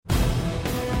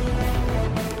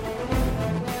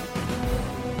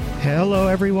Hello,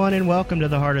 everyone, and welcome to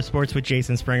the Heart of Sports with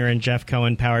Jason Springer and Jeff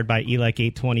Cohen, powered by ELEC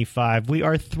 825. We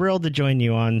are thrilled to join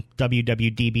you on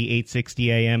WWDB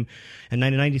 860 AM and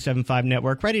 97.5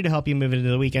 Network, ready to help you move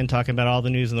into the weekend, talking about all the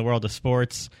news in the world of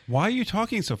sports. Why are you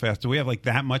talking so fast? Do we have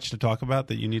that much to talk about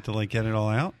that you need to get it all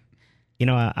out? You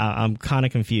know, I'm kind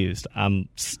of confused. I'm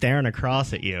staring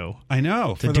across at you. I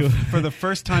know. For the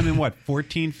first time in,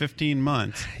 14, 15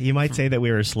 months. You might say that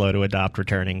we were slow to adopt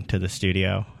returning to the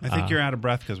studio. I think you're out of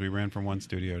breath because we ran from one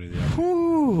studio to the other.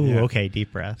 Yeah. Okay,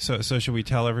 deep breath. So should we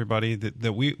tell everybody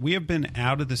that we have been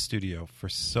out of the studio for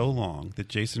so long that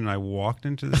Jason and I walked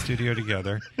into the studio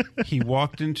together. He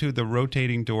walked into the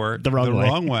rotating door the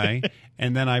wrong way,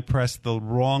 and then I pressed the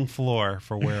wrong floor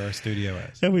for where our studio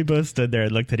is. And we both stood there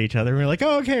and looked at each other, and we were like,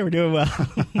 oh, okay, we're doing well.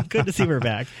 Good to see we're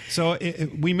back. So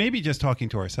we may be just talking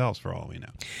to ourselves for all we know.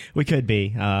 We could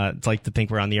be. It's like to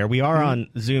think we're on the air. We are on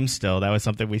Zoom still. That was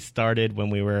something we started when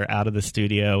we were out of the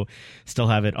studio. Still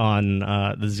have it on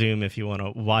the Zoom if you want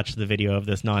to watch the video of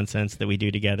this nonsense that we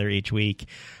do together each week.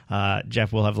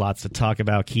 Jeff will have lots to talk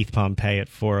about. Keith Pompey at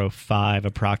 4:05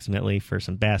 approximately for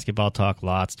some basketball talk.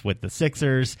 Lots with the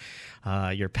Sixers.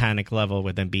 Your panic level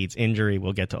with Embiid's injury.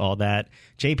 We'll get to all that.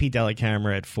 JP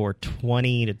Dellacamera at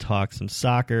 4:20 to talk some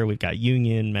soccer. We've got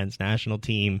Union, men's national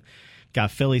team.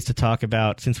 Got Phillies to talk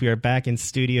about. Since we are back in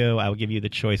studio, I will give you the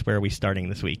choice. Where are we starting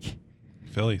this week?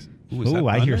 Phillies. Ooh,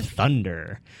 I hear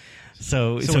thunder.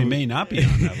 So we may not be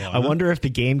on that long. I wonder if the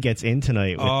game gets in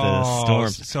tonight with the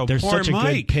Storms. So there's poor such a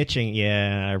Mike. good pitching.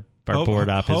 Yeah, our board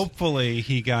op is... Hopefully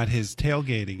he got his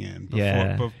tailgating in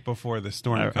before the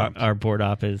storm comes. Our board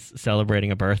op is celebrating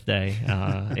a birthday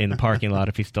in the parking lot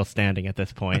if he's still standing at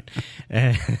this point.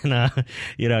 And,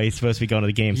 he's supposed to be going to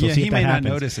the game. So we'll see if that happens. He may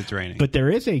not notice it's raining. But there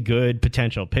is a good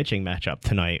potential pitching matchup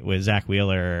tonight with Zach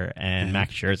Wheeler and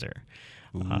Max Scherzer.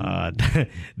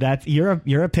 That's you're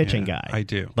a pitching guy. I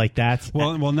do. That's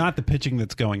well, not the pitching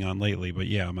that's going on lately, but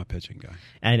yeah, I'm a pitching guy.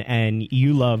 And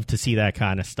you love to see that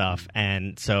kind of stuff.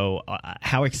 And so,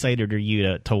 how excited are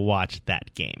you to watch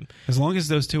that game? As long as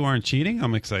those two aren't cheating,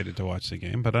 I'm excited to watch the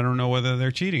game. But I don't know whether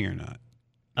they're cheating or not.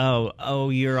 Oh,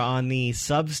 you're on the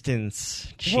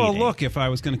substance cheating. Well, look, if I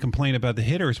was going to complain about the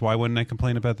hitters, why wouldn't I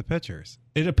complain about the pitchers?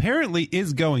 It apparently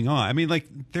is going on. I mean,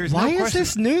 there's why no question.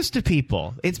 Is this news to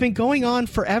people? It's been going on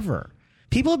forever.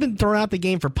 People have been throwing out the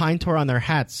game for Pine Tor on their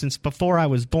hats since before I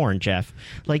was born, Jeff.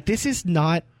 This is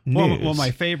not news. Well,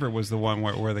 my favorite was the one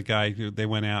where the guy, they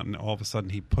went out and all of a sudden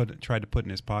he tried to put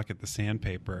in his pocket the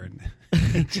sandpaper and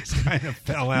it just kind of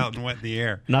fell out and went in the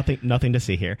air. Nothing to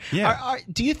see here. Yeah.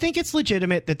 Do you think it's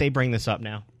legitimate that they bring this up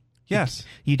now? Yes.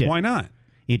 You do. Why not?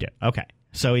 You do. Okay.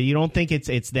 So you don't think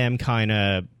it's them kind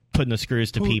of putting the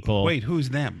screws to people? Wait, who's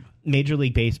them? Major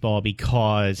League Baseball,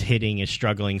 because hitting is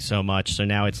struggling so much. So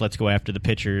now let's go after the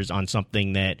pitchers on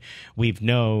something that we've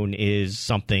known is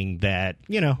something that,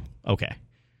 okay.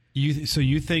 So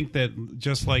you think that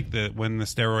just like when the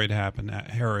steroid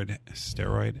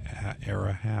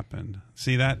era happened,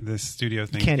 see that this studio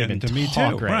thing can't getting even to me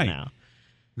talk too, right now.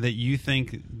 That you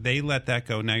think they let that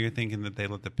go. Now you're thinking that they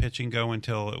let the pitching go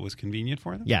until it was convenient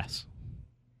for them. Yes.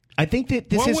 I think that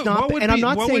this is not, and I'm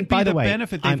not saying, by the way,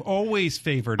 benefit they've always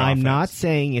favored. I'm offense. not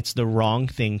saying it's the wrong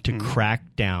thing to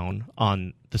crack down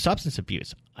on the substance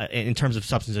abuse in terms of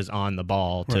substances on the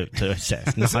ball to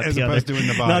assist, as opposed to in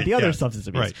the body, not the other substance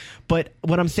abuse. Right. But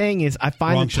what I'm saying is, I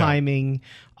find wrong the timing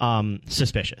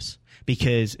suspicious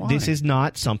because this is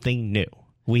not something new.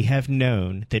 We have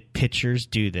known that pitchers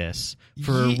do this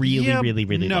for a really long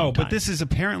time. No, but this is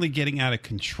apparently getting out of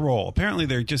control. Apparently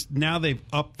they're they've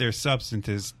upped their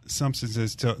substances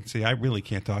to see. I really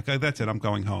can't talk. That's it. I'm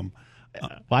going home.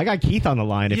 Well, I got Keith on the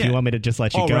line if you want me to just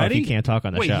let you go if you can't talk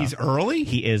on the show. Wait, he's early?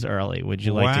 He is early. Would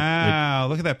you like to? Wow,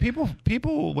 look at that. People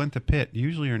who went to Pitt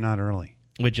usually are not early.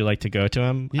 Would you like to go to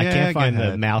him? Yeah, I can't find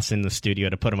the mouse in the studio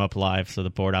to put him up live, so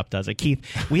the board op does it.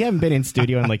 Keith, we haven't been in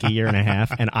studio in a year and a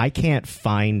half, and I can't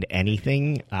find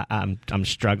anything. I'm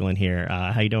struggling here.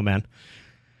 How you doing, man?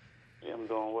 Yeah, I'm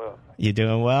doing well. You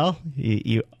doing well?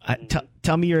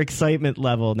 Tell me your excitement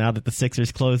level now that the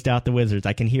Sixers closed out the Wizards.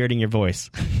 I can hear it in your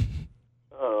voice. Nah.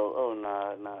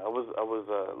 I was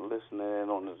listening in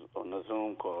on the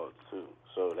Zoom call too,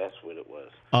 so that's what it was.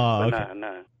 Oh, but okay.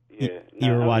 Nah. Yeah,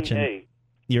 you were watching.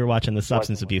 You were watching the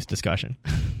substance abuse discussion.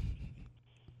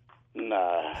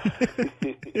 Nah.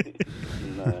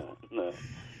 Nah.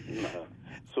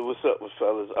 So what's up with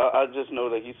fellas? I just know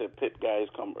that he said Pitt guys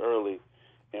come early,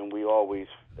 and we always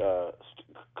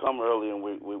come early and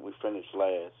we finish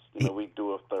last. We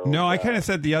do a thorough No, I job. kind of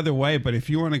said the other way, but if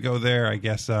you want to go there, I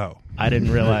guess so. I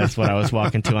didn't realize what I was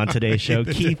walking to on today's show.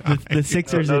 Keith, the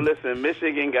Sixers... No, listen,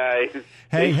 Michigan guys,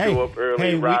 hey, show up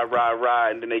early, rah,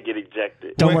 and then they get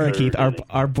ejected. Don't worry, Keith.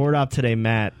 Our board op today,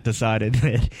 Matt, decided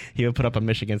that he would put up a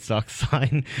Michigan Sox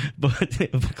sign but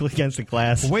against the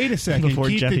glass. Wait a second, before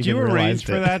Keith, Jeff did you even arrange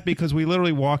for it. that? Because we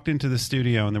literally walked into the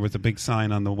studio and there was a big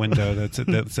sign on the window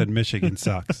that said Michigan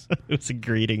sucks. It was a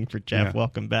greeting for Jeff. Yeah.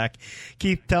 Welcome back.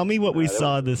 Keith, tell me what we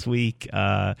saw this week.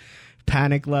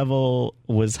 Panic level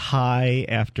was high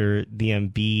after the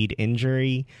Embiid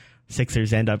injury.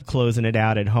 Sixers end up closing it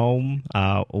out at home.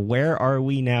 Where are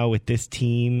we now with this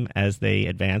team as they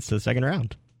advance to the second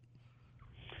round?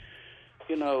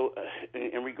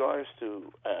 In regards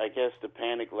to, I guess the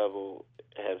panic level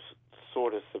has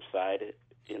sort of subsided.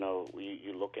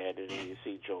 You look at it and you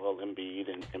see Joel Embiid,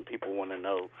 and people want to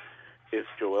know if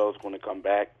Joel's going to come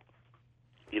back.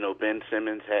 Ben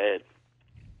Simmons had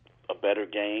a better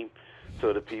game,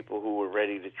 so the people who were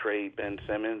ready to trade Ben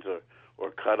Simmons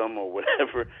or cut him or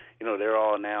whatever, they're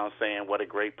all now saying what a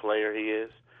great player he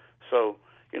is. So,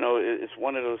 it's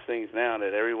one of those things now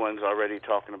that everyone's already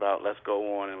talking about. Let's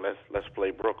go on and let's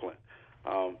play Brooklyn,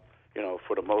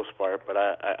 for the most part. But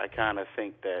I kind of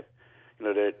think that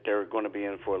they're going to be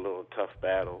in for a little tough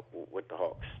battle with the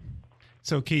Hawks.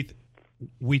 So, Keith,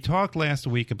 we talked last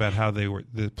week about how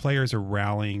the players are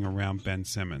rallying around Ben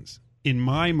Simmons. In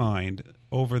my mind,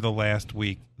 over the last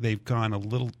week, they've gone a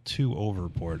little too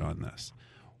overboard on this.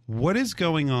 What is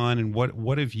going on, and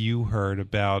what have you heard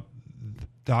about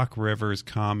Doc Rivers'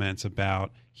 comments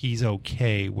about he's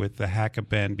okay with the hack of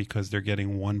Ben because they're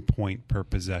getting 1 point per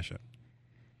possession?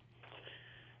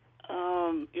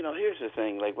 Here's the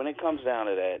thing. Like, when it comes down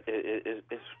to that,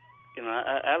 it's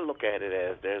I look at it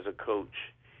as there's a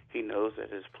coach. He knows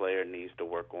that his player needs to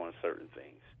work on certain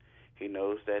things. He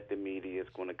knows that the media is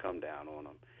going to come down on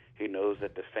him. He knows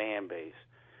that the fan base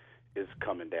is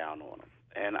coming down on him.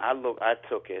 And I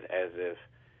took it as if,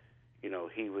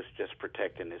 he was just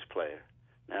protecting his player.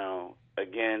 Now,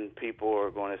 again, people are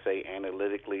going to say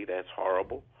analytically that's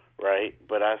horrible, right?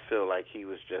 But I feel like he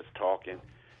was just talking,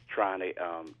 trying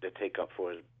to take up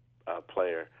for his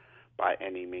player by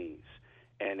any means.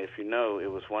 And if it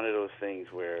was one of those things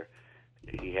where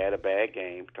he had a bad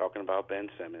game, talking about Ben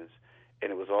Simmons,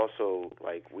 and it was also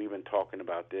like we've been talking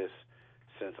about this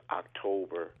since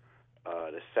October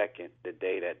the 2nd, the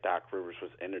day that Doc Rivers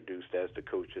was introduced as the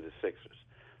coach of the Sixers.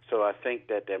 So I think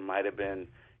that there might have been,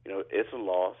 it's a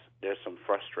loss. There's some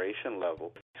frustration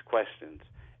level, questions,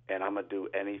 and I'm going to do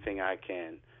anything I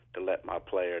can to let my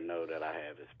player know that I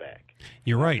have his back.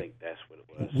 You're right. I think that's what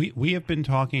it was. We have been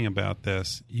talking about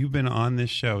this. You've been on this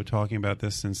show talking about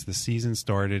this since the season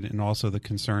started, and also the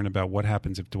concern about what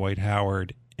happens if Dwight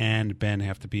Howard and Ben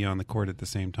have to be on the court at the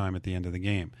same time at the end of the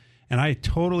game. And I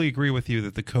totally agree with you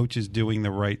that the coach is doing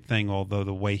the right thing, although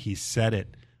the way he said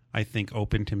it, I think,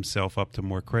 opened himself up to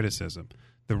more criticism.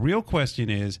 The real question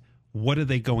is, what are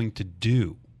they going to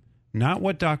do? Not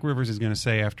what Doc Rivers is going to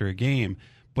say after a game,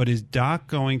 but is Doc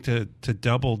going to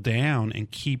double down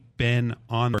and keep Ben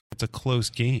on? It's a close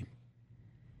game.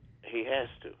 He has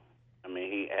to.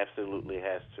 He absolutely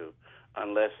has to.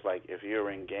 Unless, like, if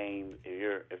you're in game,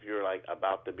 if you're like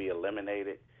about to be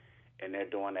eliminated, and they're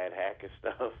doing that hacker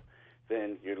stuff,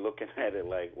 then you're looking at it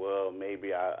like, well,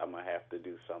 maybe I'm gonna have to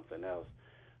do something else.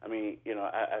 I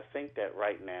think that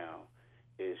right now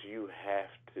is you have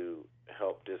to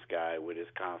help this guy with his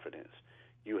confidence.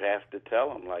 You have to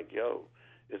tell him, like, yo,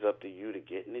 it's up to you to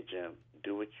get in the gym,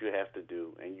 do what you have to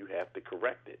do, and you have to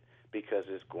correct it because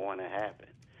it's going to happen.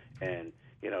 And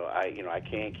I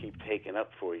can't keep taking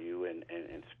up for you and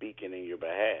speaking in your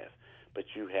behalf, but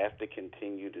you have to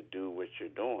continue to do what you're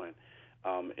doing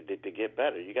to get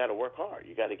better. You got to work hard.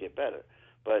 You got to get better.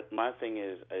 But my thing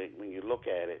is, when you look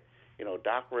at it,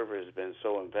 Doc Rivers has been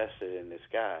so invested in this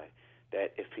guy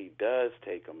that if he does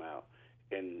take him out,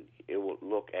 and it will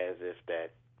look as if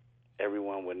that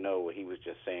everyone would know he was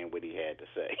just saying what he had to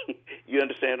say. You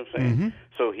understand what I'm saying? Mm-hmm.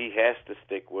 So he has to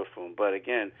stick with him. But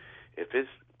again, if it's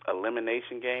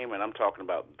elimination game, and I'm talking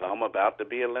about them about to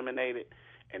be eliminated,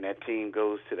 and that team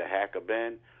goes to the hack of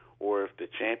Ben, or if the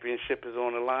championship is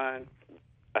on the line,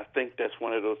 I think that's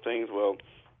one of those things, well,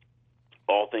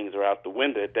 all things are out the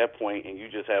window at that point, and you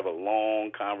just have a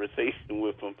long conversation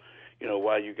with them,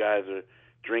 while you guys are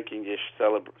drinking your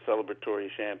celebratory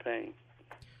champagne.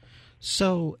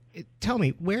 So tell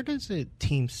me, where does the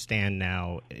team stand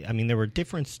now? I mean, there were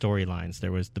different storylines.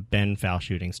 There was the Ben foul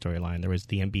shooting storyline. There was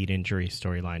the Embiid injury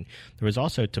storyline. There was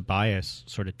also Tobias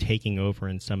sort of taking over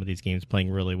in some of these games,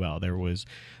 playing really well. There was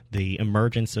the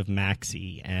emergence of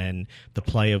Maxey and the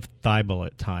play of Thibault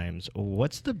at times.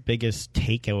 What's the biggest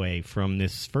takeaway from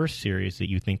this first series that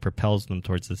you think propels them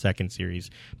towards the second series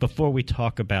before we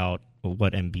talk about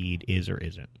what Embiid is or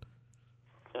isn't?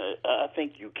 I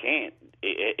think you can't.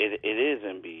 It is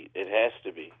Embiid. It has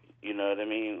to be. You know what I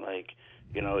mean? Like,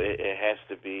 you know, it has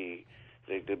to be.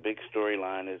 The big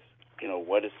storyline is, you know,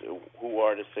 who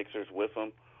are the Sixers with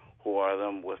him? Who are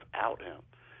them without him?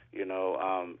 You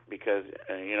know, because,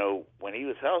 you know, when he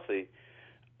was healthy,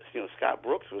 you know, Scott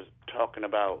Brooks was talking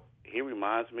about, he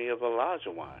reminds me of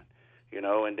Olajuwon, you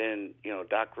know, and then, you know,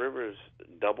 Doc Rivers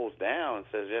doubles down and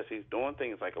says, yes, he's doing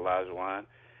things like Olajuwon,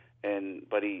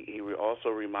 but he also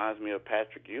reminds me of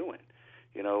Patrick Ewing,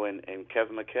 you know, and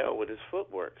Kevin McHale with his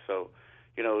footwork. So,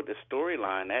 you know, the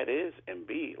storyline, that is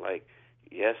Embiid. Like,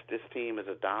 yes, this team is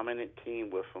a dominant team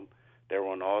with him. They're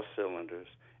on all cylinders.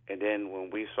 And then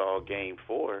when we saw Game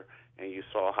 4 and you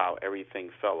saw how everything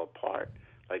fell apart,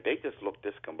 like they just looked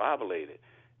discombobulated.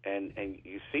 And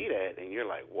you see that and you're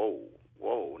like, whoa.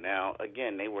 Now,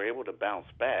 again, they were able to bounce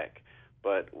back.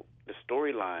 But the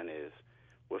storyline is,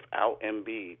 without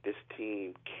Embiid, this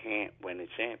team can't win a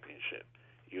championship.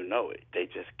 You know it. They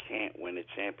just can't win a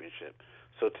championship.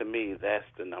 So to me, that's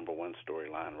the number one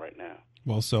storyline right now.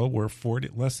 Well, so we're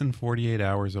less than 48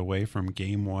 hours away from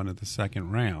Game 1 of the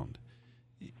second round.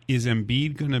 Is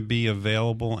Embiid going to be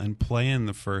available and play in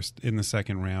the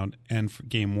second round and for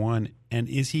Game 1? And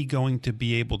is he going to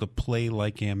be able to play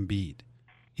like Embiid?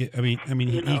 I mean,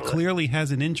 he clearly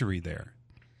has an injury there.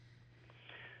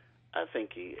 I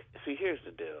think here's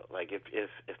the deal. Like, if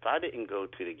I didn't go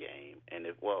to the game, and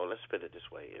let's put it this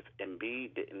way. If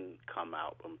Embiid didn't come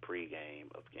out in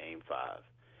pregame of Game 5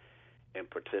 and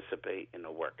participate in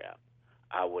the workout,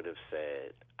 I would have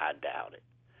said, I doubt it.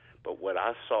 But what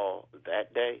I saw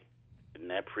that day, in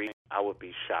that pregame, I would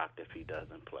be shocked if he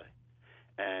doesn't play.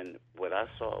 And what I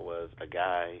saw was a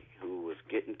guy who was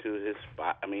getting to his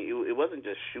spot. I mean, it wasn't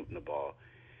just shooting the ball.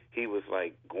 He was,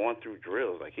 like, going through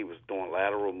drills. Like, he was doing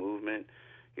lateral movement,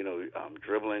 you know,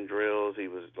 dribbling drills. He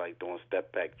was, like, doing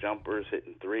step-back jumpers,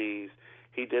 hitting threes.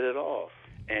 He did it all,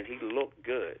 and he looked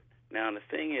good. Now, the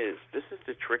thing is, this is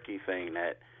the tricky thing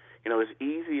that, you know, it's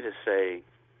easy to say,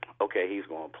 okay, he's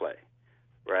going to play,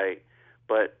 right?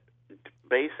 But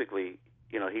basically,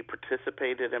 you know, he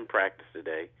participated in practice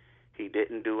today. He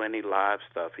didn't do any live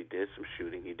stuff. He did some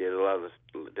shooting. He did a lot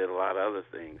of other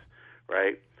things,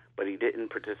 right? But he didn't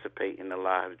participate in the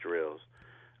live drills.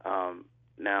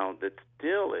 Now, the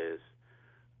deal is,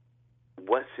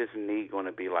 what's his knee going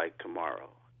to be like tomorrow?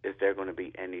 Is there going to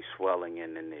be any swelling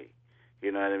in the knee?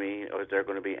 You know what I mean? Or is there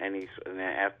going to be any, and then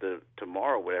after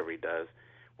tomorrow, whatever he does,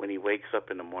 when he wakes up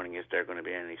in the morning, is there going to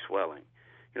be any swelling?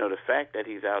 You know, the fact that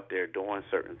he's out there doing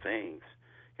certain things,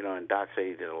 you know, and Doc said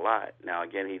he did a lot. Now,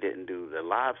 again, he didn't do the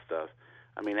live stuff.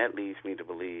 I mean, that leads me to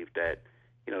believe that,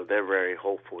 you know, they're very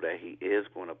hopeful that he is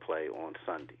going to play on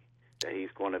Sunday, that he's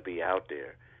going to be out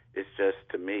there. It's just,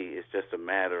 to me, it's just a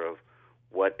matter of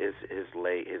what is his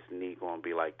knee going to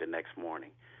be like the next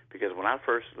morning. Because when I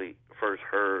first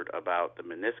heard about the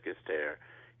meniscus tear,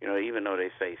 you know, even though they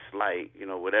say slight, you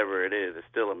know, whatever it is, it's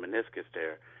still a meniscus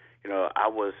tear. You know,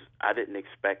 I didn't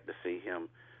expect to see him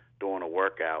doing a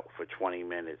workout for 20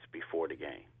 minutes before the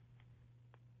game.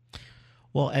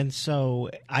 Well, and so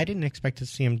I didn't expect to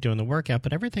see him doing the workout,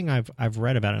 but everything I've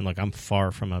read about it, and look, I'm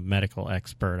far from a medical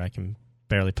expert. I can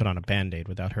barely put on a Band-Aid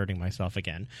without hurting myself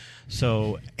again.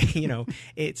 So, you know,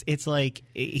 it's like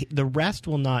the rest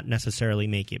will not necessarily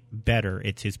make it better.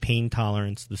 It's his pain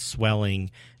tolerance, the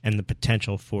swelling, and the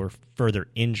potential for further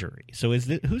injury. So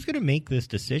who's going to make this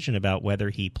decision about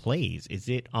whether he plays? Is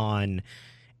it on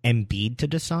Embiid to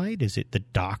decide? Is it the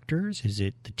doctors? Is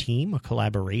it the team? A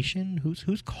collaboration?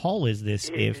 Whose call is this?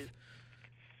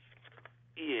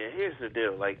 Here's the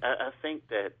deal. Like, I think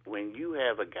that when you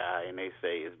have a guy and they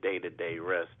say it's day-to-day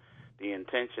rest, the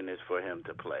intention is for him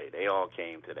to play. They all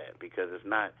came to that because it's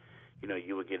not, you know,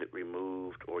 you would get it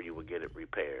removed or you would get it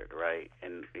repaired, right?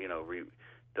 And, you know,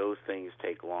 those things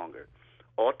take longer.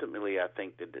 Ultimately, I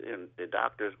think that the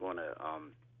doctor's going to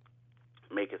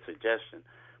make a suggestion.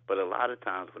 But a lot of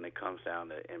times when it comes down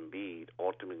to Embiid,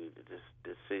 ultimately the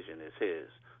decision is his,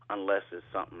 unless it's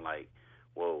something like,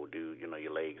 whoa, dude, you know,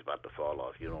 your leg's about to fall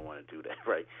off. You don't want to do that,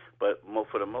 right? But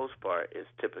for the most part, it's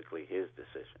typically his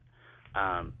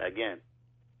decision. Again,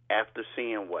 after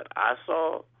seeing what I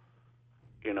saw,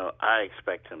 you know, I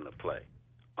expect him to play,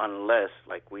 unless,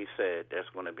 like we said, there's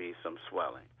going to be some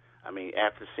swelling. I mean,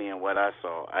 after seeing what I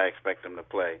saw, I expect him to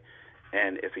play.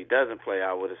 And if he doesn't play,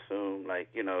 I would assume,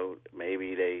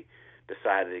 maybe they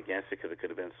decided against it because it could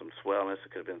have been some swellness,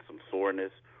 it could have been some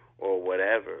soreness or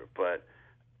whatever. But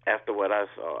after what I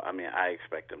saw, I mean, I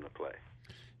expect him to play.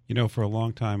 For a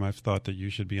long time, I've thought that you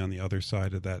should be on the other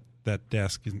side of that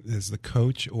desk as the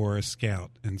coach or a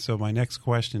scout. And so my next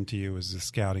question to you is a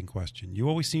scouting question. You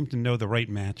always seem to know the right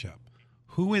matchup.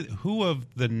 Who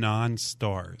of the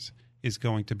non-stars is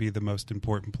going to be the most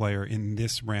important player in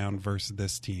this round versus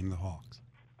this team, the Hawks?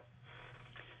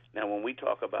 Now, when we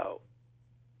talk about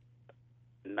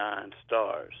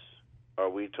non-stars, are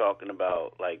we talking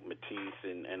about like Matisse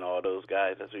and all those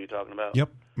guys? That's what you're talking about? Yep.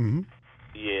 Mm-hmm.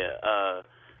 Yeah.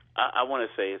 I want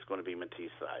to say it's going to be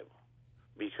Matisse Thybulle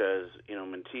because,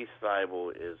 Matisse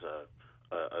Thybulle is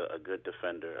a good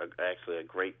defender, actually a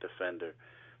great defender,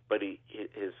 but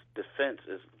his defense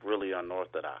is really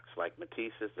unorthodox. Like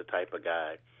Matisse is the type of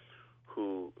guy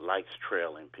who likes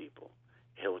trailing people.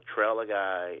 He'll trail a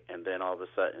guy, and then all of a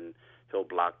sudden he'll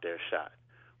block their shot.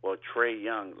 Well, Trae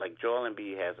Young, like Joel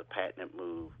Embiid has a patented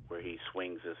move where he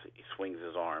swings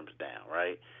his arms down,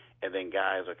 right? And then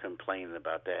guys are complaining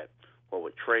about that. Well,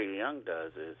 what Trae Young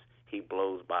does is he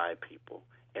blows by people,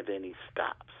 and then he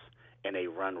stops, and they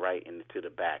run right into the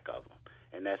back of him.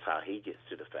 And that's how he gets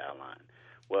to the foul line.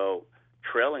 Well,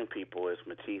 trailing people is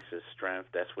Matisse's strength.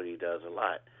 That's what he does a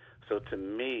lot. So to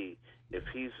me, if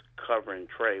he's covering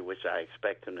Trae, which I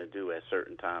expect him to do at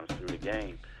certain times through the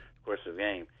game, course of the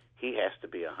game, he has to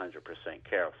be 100%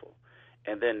 careful.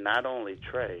 And then not only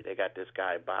Trae, they got this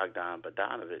guy Bogdan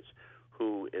Bogdanovic,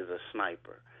 who is a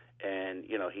sniper. And,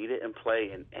 he didn't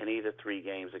play in any of the 3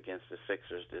 games against the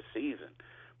Sixers this season,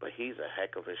 but he's a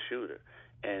heck of a shooter.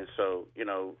 And so,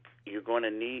 you're going to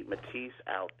need Matisse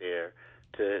out there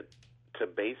to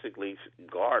basically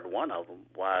guard one of them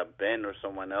while Ben or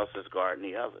someone else is guarding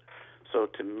the other. So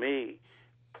to me,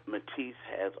 Matisse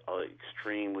has an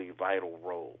extremely vital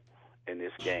role in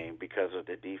this game because of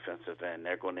the defensive end.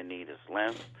 They're going to need his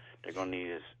length. They're going to need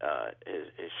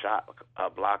his shot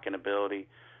blocking ability.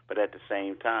 But at the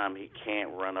same time, he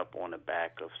can't run up on the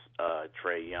back of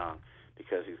Trae Young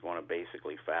because he's going to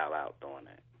basically foul out doing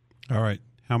that. All right.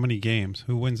 How many games?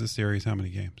 Who wins the series? How many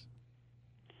games?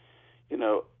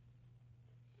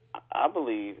 I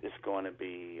believe it's going to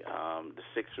be the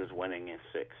Sixers winning in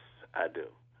 6. I do.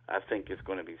 I think it's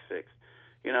going to be 6.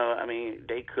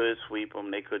 They could sweep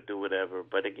them. They could do whatever.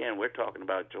 But, again, we're talking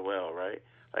about Joel, right?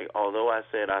 Like, although I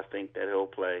said I think that he'll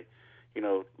play, they're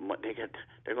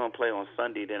going to play on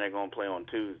Sunday, then they're going to play on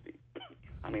Tuesday.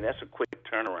 That's a quick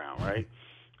turnaround, right?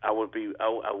 I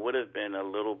would have been a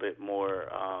little bit more,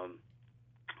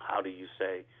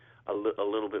 a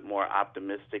little bit more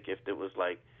optimistic if it was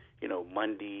like,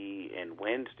 Monday and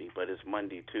Wednesday, but it's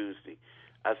Monday, Tuesday.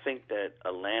 I think that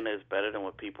Atlanta is better than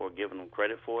what people are giving them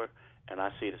credit for, and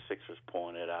I see the Sixers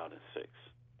pulling it out in 6.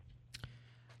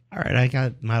 All right, I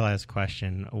got my last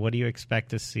question. What do you expect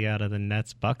to see out of the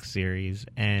Nets-Bucks series?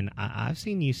 And I've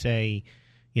seen you say,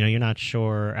 you're not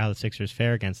sure how the Sixers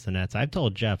fare against the Nets. I've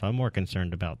told Jeff I'm more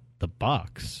concerned about the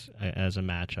Bucks as a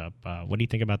matchup. What do you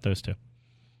think about those two?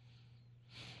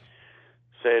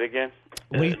 Say it again.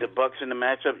 The Bucks in the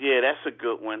matchup. Yeah, that's a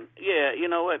good one. Yeah, you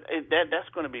know what? That's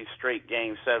going to be straight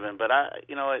Game 7. But I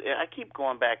keep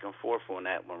going back and forth on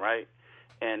that one, right?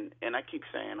 And I keep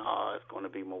saying, it's going to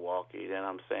be Milwaukee. Then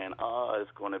I'm saying,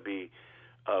 it's going to be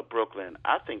Brooklyn.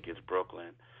 I think it's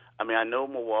Brooklyn. I know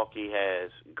Milwaukee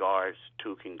has guards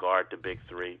who can guard the big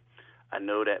 3. I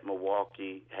know that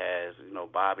Milwaukee has,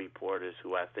 Bobby Portis,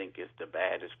 who I think is the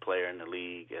baddest player in the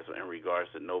league in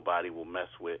regards to nobody will mess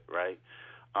with, right?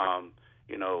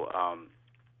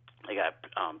 They got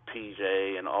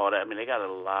PJ and all that. They got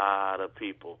a lot of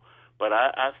people. But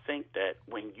I think that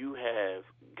when you have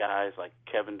guys like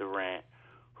Kevin Durant,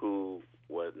 who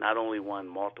was not only won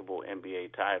multiple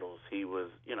NBA titles, he was,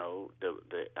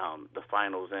 the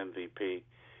Finals MVP.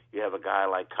 You have a guy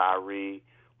like Kyrie,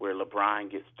 where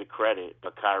LeBron gets the credit,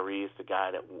 but Kyrie is the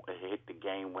guy that hit the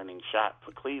game-winning shot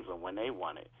for Cleveland when they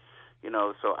won it.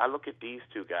 So I look at these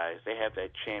two guys. They have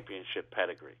that championship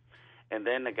pedigree. And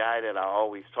then the guy that I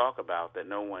always talk about that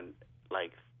no one,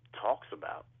 talks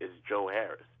about is Joe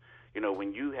Harris.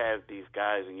 When you have these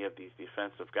guys and you have these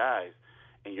defensive guys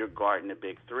and you're guarding the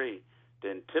big 3,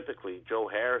 then typically Joe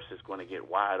Harris is going to get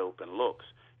wide-open looks.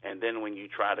 And then when you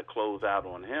try to close out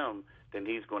on him, then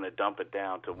he's going to dump it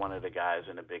down to one of the guys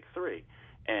in the big 3.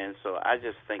 And so I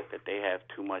just think that they have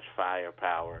too much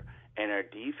firepower, and their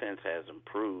defense has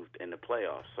improved in the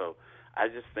playoffs. So I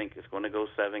just think it's going to go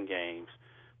 7 games,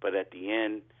 but at the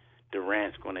end,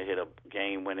 Durant's going to hit a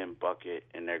game-winning bucket,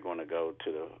 and they're going to go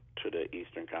to the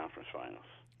Eastern Conference Finals.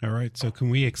 All right. So can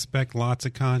we expect lots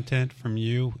of content from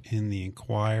you in the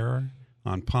Inquirer,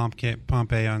 on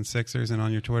Pompey on Sixers, and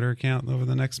on your Twitter account over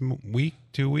the next week,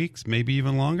 2 weeks, maybe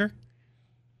even longer?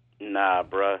 Nah,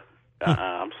 bruh.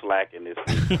 I'm slacking this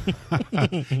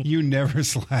week. You never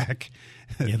slack.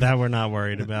 Yeah, that we're not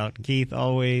worried about. Keith,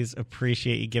 always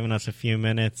appreciate you giving us a few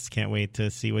minutes. Can't wait to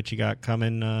see what you got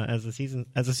coming as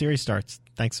the series starts.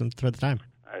 Thanks for the time.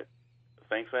 All right.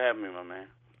 Thanks for having me, my man.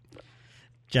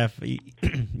 Jeff,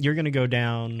 you're going to go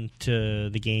down to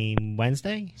the game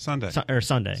Wednesday? Sunday.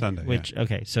 Sunday. Sunday, Which, yeah.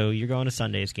 Okay, so you're going to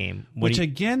Sunday's game.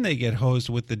 Again, they get hosed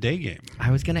with the day game. I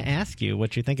was going to ask you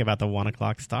what you think about the 1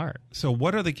 o'clock start. So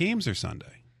what are the games are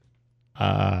Sunday?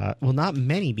 Well, not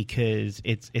many, because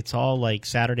it's all like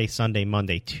Saturday, Sunday,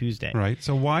 Monday, Tuesday. Right.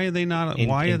 So why are they not?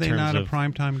 Why are they not a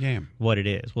primetime game? What it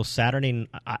is? Well, Saturday.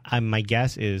 My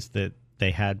guess is that they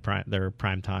had their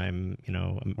primetime,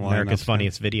 America's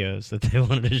Funniest Videos that they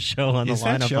wanted to show on the lineup. Is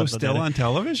that show still on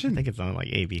television? I think it's on like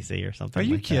ABC or something. Are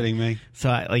you kidding me?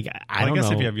 So I don't guess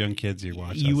know. If you have young kids, you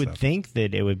watch. You would think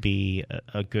that it would be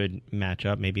a good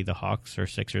matchup. Maybe the Hawks or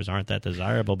Sixers aren't that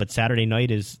desirable, but Saturday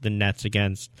night is the Nets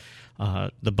against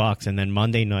the Bucks, and then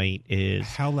Monday night is.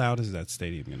 How loud is that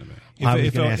stadium going to be? I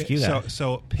was going to ask you that.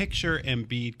 So picture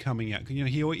Embiid coming out.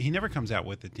 He never comes out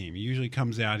with the team. He usually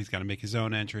comes out. He's got to make his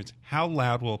own entrance. How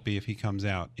loud will it be if he comes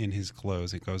out in his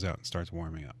clothes and goes out and starts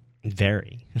warming up?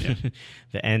 Very. Yeah.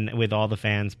 And with all the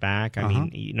fans back, I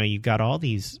mean, you've got all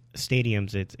these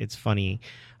stadiums. It's funny.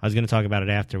 I was going to talk about it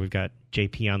after. We've got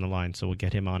JP on the line, so we'll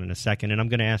get him on in a second, and I'm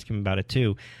going to ask him about it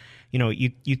too.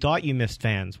 You thought you missed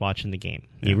fans watching the game.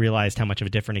 You realized how much of a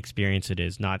different experience it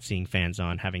is not seeing fans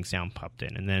on, having sound pumped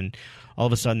in. And then all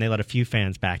of a sudden they let a few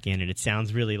fans back in, and it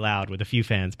sounds really loud with a few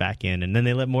fans back in. And then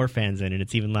they let more fans in, and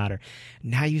it's even louder.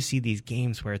 Now you see these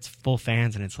games where it's full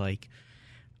fans, and it's like,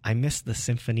 I miss the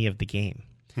symphony of the game.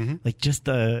 Mm-hmm.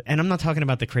 Like and I'm not talking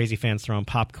about the crazy fans throwing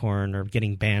popcorn or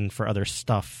getting banned for other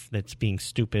stuff that's being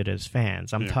stupid as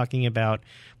fans. I'm talking about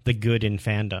the good in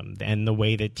fandom and the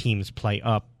way that teams play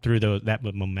up through that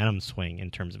momentum swing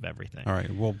in terms of everything. All right.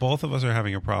 Well, both of us are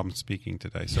having a problem speaking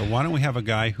today. So why don't we have a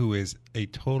guy who is a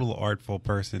total artful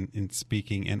person in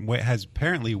speaking and has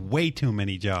apparently way too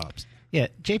many jobs? Yeah,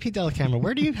 JP Dellacamera,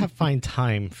 where do you find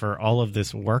time for all of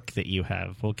this work that you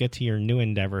have? We'll get to your new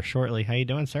endeavor shortly. How you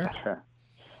doing, sir? Sure.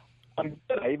 I'm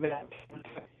good. I even have to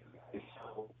tell you guys,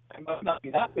 so I must not be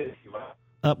that busy.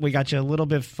 We got you a little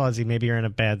bit fuzzy. Maybe you're in a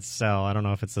bad cell. I don't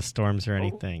know if it's the storms or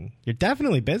anything. You're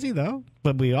definitely busy, though,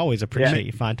 but we always appreciate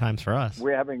you find times for us.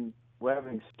 We're having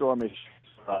storm issues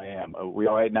where I am. Are we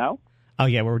all right now? Oh,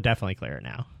 yeah, we're definitely clear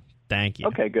now. Thank you.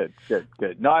 Okay, good.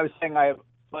 No, I was saying I have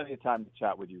plenty of time to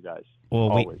chat with you guys. Well,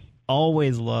 always. We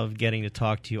always love getting to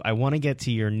talk to you. I want to get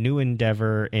to your new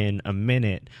endeavor in a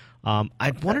minute.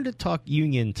 I wanted to talk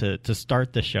Union to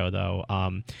start the show, though.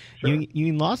 Sure.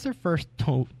 Union lost their first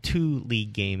 2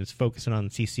 league games, focusing on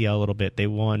CCL a little bit. They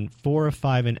won 4 of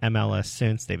 5 in MLS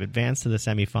since. They've advanced to the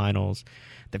semifinals.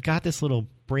 They've got this little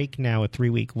break now, a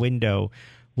 3-week window.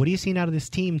 What are you seeing out of this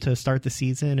team to start the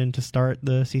season and to start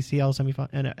the CCL semifinal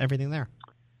and everything there?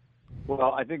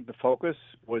 Well, I think the focus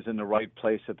was in the right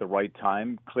place at the right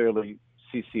time. Clearly,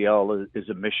 CCL is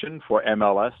a mission for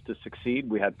MLS to succeed.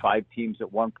 We had 5 teams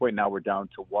at one point. Now we're down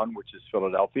to 1, which is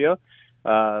Philadelphia.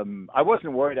 I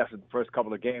wasn't worried after the first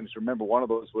couple of games. Remember, one of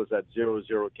those was that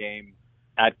 0-0 game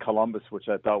at Columbus, which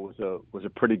I thought was a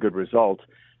pretty good result.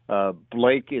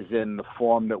 Blake is in the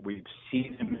form that we've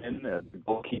seen him in, the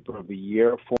goalkeeper of the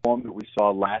year form that we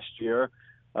saw last year.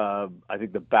 I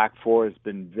think the back four has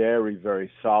been very, very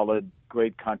solid.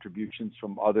 Great contributions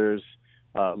from others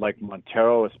like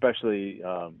Montero, especially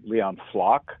Leon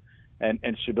Flock. And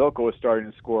Shabilko is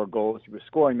starting to score goals. He was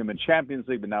scoring them in Champions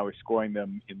League, but now he's scoring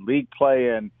them in league play.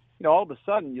 And, all of a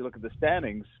sudden, you look at the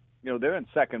standings, they're in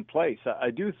second place.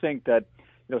 I do think that,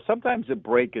 sometimes a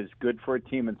break is good for a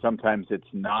team and sometimes it's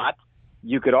not.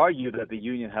 You could argue that the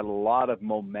Union had a lot of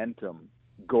momentum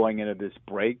going into this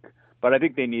break, but I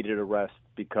think they needed a rest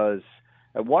because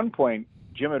at one point,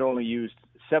 Jim had only used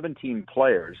 17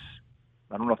 players.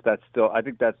 I don't know if that's still – I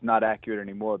think that's not accurate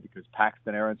anymore because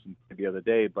Paxton Aronson the other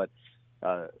day, but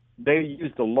they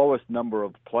used the lowest number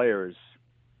of players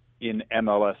in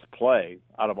MLS play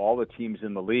out of all the teams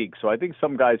in the league. So I think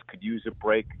some guys could use a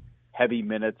break, heavy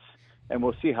minutes, and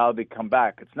we'll see how they come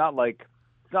back. It's not like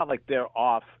they're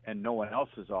off and no one else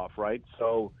is off, right?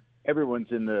 So everyone's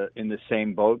in the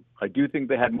same boat. I do think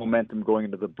they had momentum going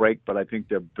into the break, but I think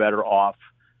they're better off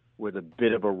with a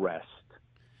bit of a rest.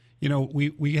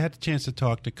 We had a chance to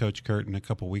talk to Coach Curtin a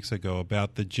couple weeks ago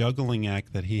about the juggling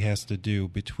act that he has to do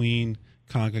between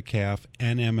CONCACAF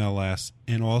and MLS,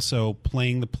 and also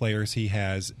playing the players he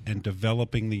has and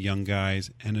developing the young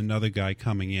guys and another guy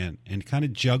coming in and kind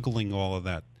of juggling all of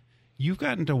that. You've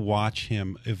gotten to watch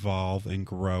him evolve and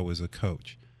grow as a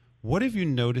coach. What have you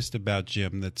noticed about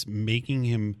Jim that's making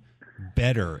him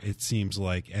better, it seems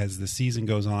like, as the season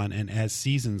goes on and as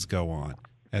seasons go on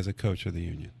as a coach of the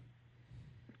Union?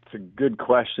 It's a good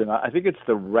question. I think it's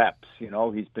the reps. He's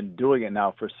been doing it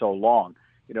now for so long.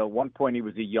 At one point he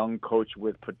was a young coach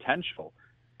with potential,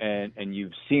 and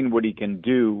you've seen what he can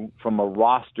do from a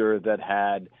roster that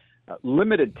had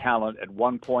limited talent at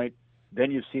one point. Then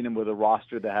you've seen him with a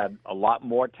roster that had a lot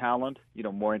more talent,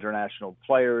 more international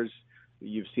players.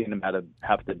 You've seen him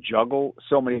have to juggle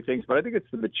so many things, but I think it's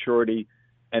the maturity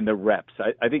and the reps.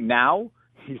 I think now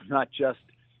he's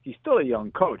still a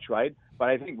young coach, right? But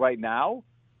I think right now,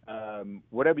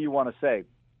 whatever you want to say,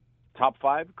 top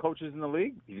 5 coaches in the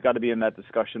league, he's got to be in that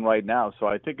discussion right now. So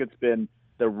I think it's been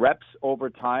the reps over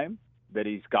time that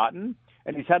he's gotten,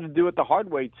 and he's had to do it the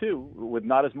hard way too, with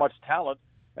not as much talent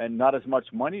and not as much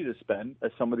money to spend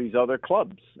as some of these other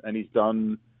clubs. And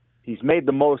he's made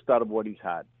the most out of what he's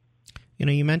had.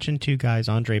 You mentioned 2 guys,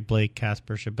 Andre Blake,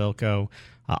 Kasper Shabilko.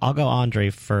 I'll go Andre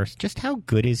first. Just how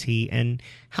good is he, and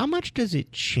how much does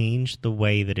it change the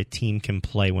way that a team can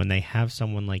play when they have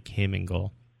someone like him in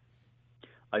goal?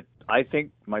 I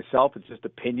think myself, it's just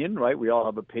opinion, right? We all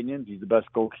have opinions. He's the best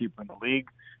goalkeeper in the league.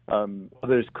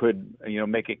 Others could,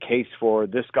 make a case for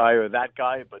this guy or that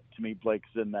guy, but to me, Blake's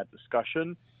in that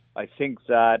discussion. I think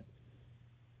that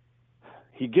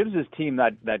he gives his team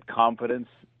that confidence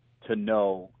to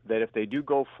know that if they do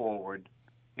go forward,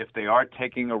 if they are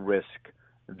taking a risk,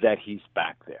 that he's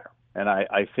back there. And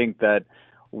I think that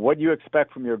what you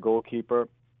expect from your goalkeeper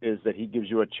is that he gives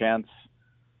you a chance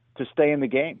to stay in the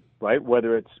game, right?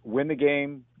 Whether it's win the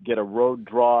game, get a road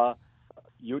draw,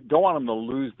 you don't want him to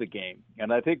lose the game.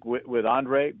 And I think with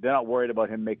Andre, they're not worried about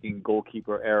him making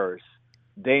goalkeeper errors.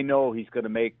 They know he's going to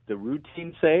make the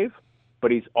routine save,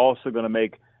 but he's also going to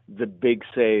make the big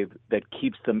save that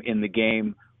keeps them in the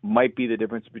game. Might be the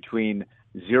difference between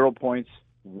 0 points,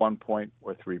 1 point,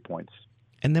 or 3 points.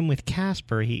 And then with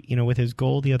Kasper, he, with his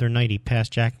goal the other night, he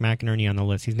passed Jack McInerney on the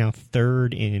list. He's now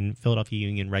 3rd in Philadelphia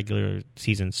Union regular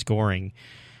season scoring.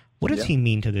 What does he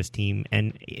mean to this team?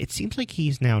 And it seems like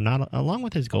he's now, not along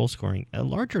with his goal scoring, a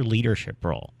larger leadership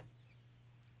role.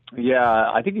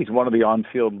 Yeah, I think he's one of the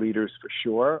on-field leaders for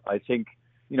sure. I think,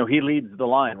 he leads the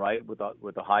line, right, with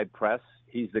a high press.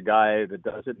 He's the guy that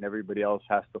does it, and everybody else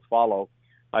has to follow.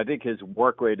 I think his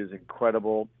work rate is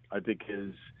incredible. I think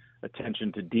his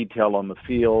attention to detail on the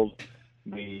field,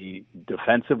 the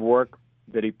defensive work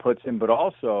that he puts in, but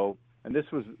also, and this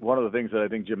was one of the things that I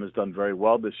think Jim has done very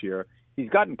well this year, he's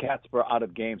gotten Kasper out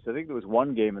of games. I think there was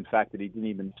one game, in fact, that he didn't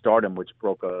even start him, which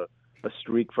broke a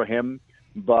streak for him.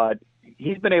 But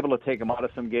he's been able to take him out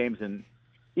of some games, and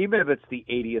even if it's the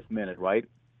 80th minute, right,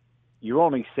 you're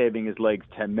only saving his legs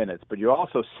 10 minutes, but you're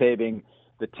also saving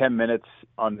the 10 minutes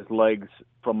on his legs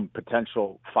from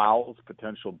potential fouls,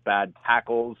 potential bad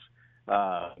tackles,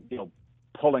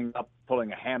 pulling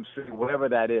a hamstring, whatever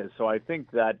that is. So I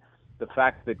think that the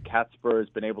fact that Kasper has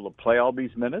been able to play all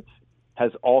these minutes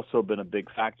has also been a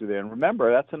big factor there. And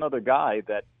remember, that's another guy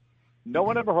that no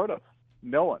one ever heard of.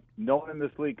 No one in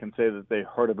this league can say that they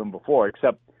heard of him before,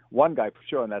 except one guy for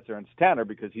sure, and that's Ernst Tanner,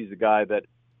 because he's the guy that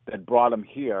brought him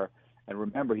here. And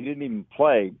remember, he didn't even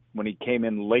play when he came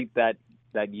in late that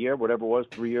year, whatever it was,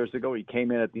 3 years ago. He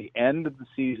came in at the end of the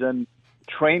season,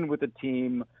 trained with the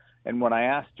team, and when I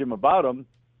asked Jim about him,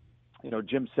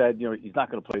 Jim said, he's not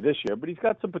going to play this year, but he's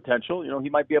got some potential. He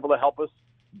might be able to help us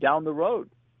down the road.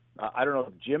 I don't know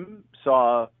if Jim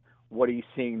saw what he's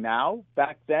seeing now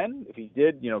back then. If he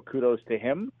did, kudos to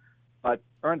him. But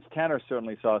Ernst Tanner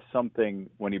certainly saw something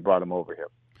when he brought him over here.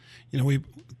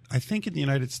 I think in the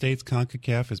United States,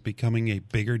 CONCACAF is becoming a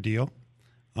bigger deal.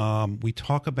 We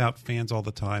talk about fans all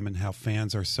the time and how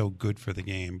fans are so good for the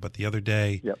game. But the other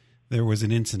day, there was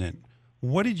an incident.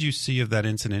 What did you see of that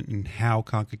incident and how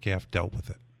CONCACAF dealt with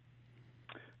it?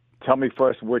 Tell me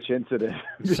first which incident.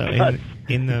 So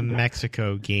in the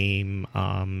Mexico game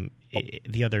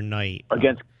the other night.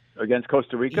 Against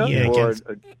Costa Rica? Yeah,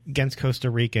 against Costa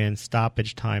Rica in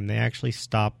stoppage time. They actually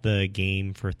stopped the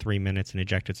game for 3 minutes and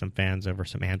ejected some fans over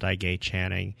some anti-gay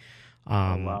chanting.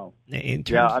 Wow.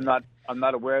 I'm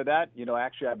not aware of that.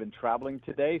 Actually, I've been traveling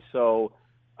today, so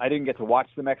I didn't get to watch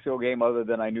the Mexico game other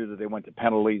than I knew that they went to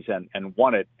penalties and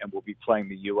won it and will be playing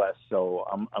the U.S. So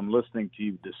I'm listening to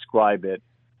you describe it.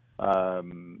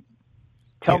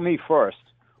 Tell me first,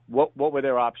 what were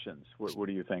their options? What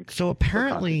do you think? So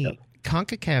apparently,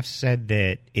 CONCACAF said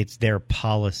that it's their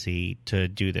policy to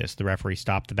do this. The referee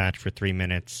stopped the match for 3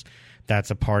 minutes. That's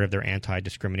a part of their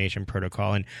anti-discrimination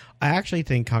protocol. And I actually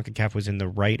think CONCACAF was in the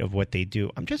right of what they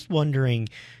do. I'm just wondering,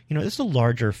 this is a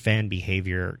larger fan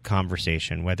behavior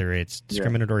conversation, whether it's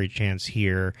discriminatory chants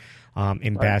here.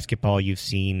 In basketball, you've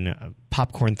seen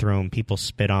popcorn thrown, people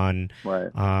spit on,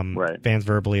 fans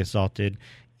verbally assaulted.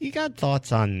 You got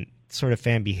thoughts on sort of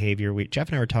fan behavior? Jeff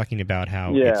and I were talking about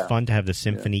how it's fun to have the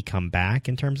symphony come back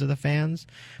in terms of the fans,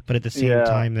 but at the same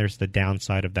time, there's the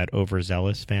downside of that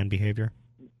overzealous fan behavior.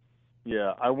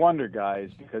 Yeah, I wonder, guys,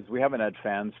 because we haven't had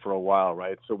fans for a while,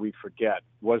 right? So we forget.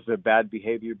 Was there bad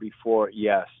behavior before?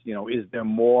 Yes. Is there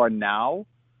more now?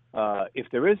 If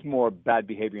there is more bad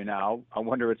behavior now, I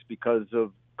wonder it's because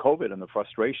of COVID and the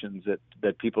frustrations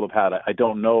that people have had. I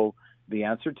don't know the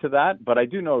answer to that, but I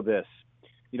do know this.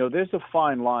 There's a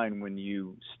fine line when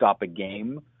you stop a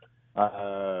game.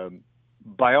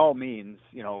 By all means,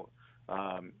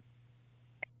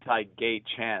 anti-gay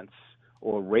chants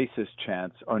or racist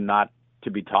chants are not to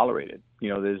be tolerated.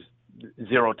 There's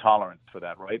zero tolerance for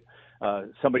that, right?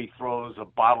 Somebody throws a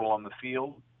bottle on the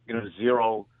field,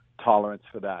 zero tolerance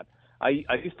for that. I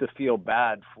used to feel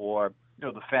bad for,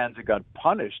 the fans that got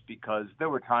punished because there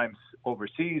were times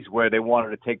overseas where they wanted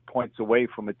to take points away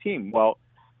from a team. Well,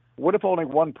 what if only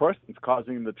one person's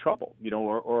causing the trouble,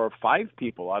 or 5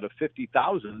 people out of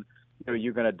 50,000,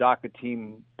 you're going to dock a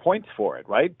team points for it,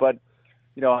 right? But,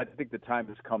 I think the time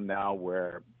has come now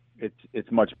where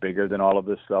it's much bigger than all of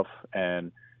this stuff.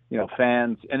 And,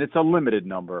 fans, and it's a limited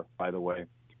number, by the way,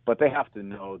 but they have to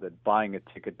know that buying a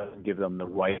ticket doesn't give them the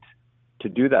right to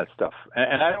do that stuff.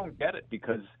 And I don't get it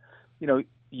because,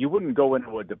 you wouldn't go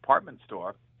into a department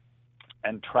store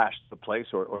and trash the place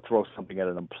or throw something at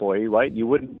an employee, right? You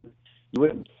wouldn't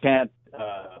chant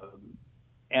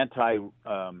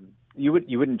you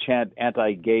wouldn't chant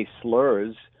anti-gay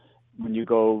slurs when you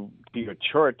go to your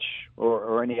church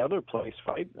or any other place,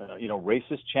 right?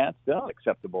 Racist chants, they're not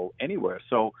acceptable anywhere.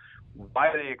 So why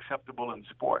are they acceptable in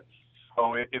sports?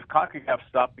 So if CONCACAF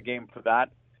stopped the game for that,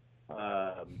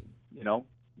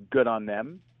 good on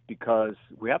them, because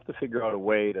we have to figure out a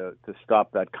way to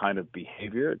stop that kind of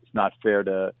behavior. It's not fair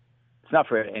to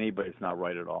anybody. It's not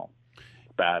right at all.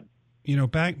 It's bad.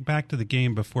 Back to the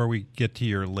game before we get to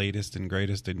your latest and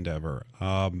greatest endeavor.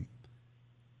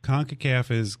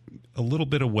 CONCACAF is a little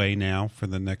bit away now for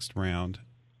the next round.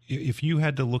 If you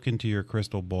had to look into your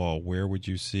crystal ball, where would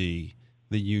you see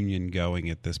the Union going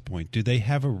at this point? Do they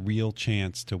have a real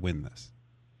chance to win this?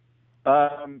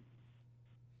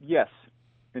 Yes.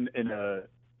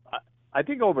 I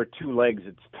think over 2 legs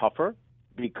it's tougher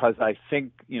because I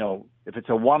think, if it's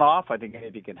a one-off, I think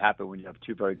anything can happen when you have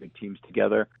 2 very good teams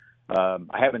together.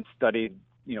 I haven't studied,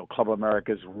 Club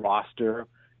America's roster,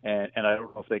 and I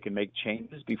don't know if they can make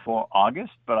changes before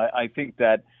August, but I think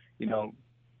that,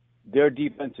 their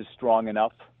defense is strong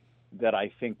enough that I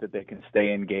think that they can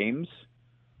stay in games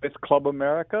with Club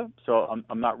America. So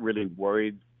I'm not really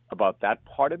worried about that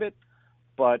part of it.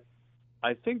 But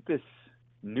I think this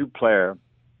new player,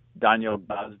 Daniel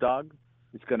Gazdag,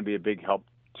 is going to be a big help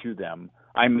to them.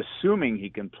 I'm assuming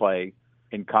he can play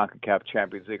in CONCACAF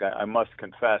Champions League. I must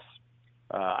confess,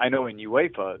 I know in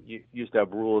UEFA you used to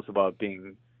have rules about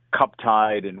being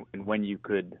cup-tied and when you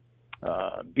could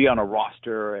be on a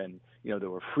roster, and there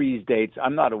were freeze dates.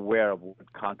 I'm not aware of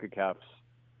what CONCACAF's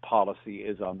policy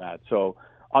is on that. So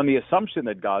on the assumption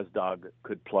that Gazdag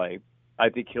could play, I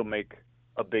think he'll make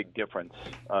a big difference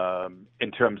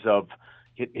in terms of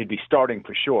he'd be starting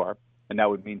for sure, and that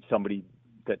would mean somebody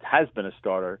that has been a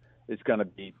starter is going to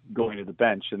be going to the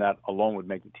bench, and that alone would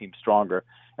make the team stronger.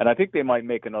 And I think they might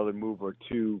make another move or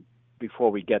two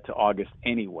before we get to August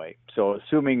anyway. So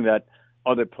assuming that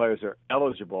other players are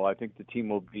eligible, I think the team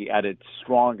will be at its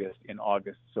strongest in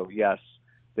August. So yes,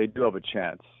 they do have a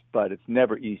chance, but it's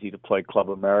never easy to play Club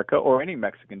America or any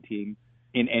Mexican team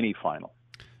in any final.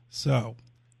 So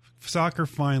soccer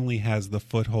finally has the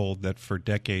foothold that for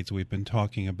decades we've been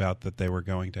talking about that they were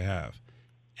going to have.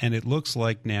 And it looks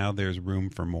like now there's room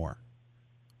for more.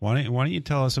 Why don't you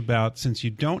tell us about, since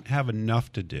you don't have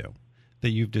enough to do, that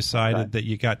you've decided that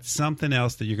you got something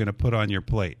else that you're going to put on your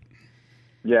plate?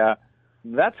 Yeah,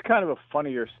 that's kind of a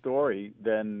funnier story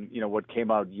than what came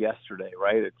out yesterday,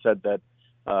 right? It said that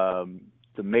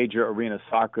the major arena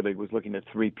soccer league was looking at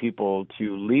 3 people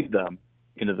to lead them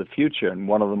into the future, and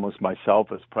one of them was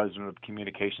myself as president of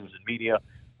communications and media.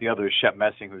 The other is Shep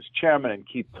Messing, who's chairman, and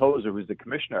Keith Tozer, who's the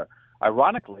commissioner.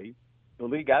 Ironically, the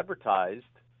league advertised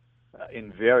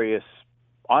on various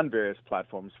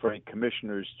platforms for a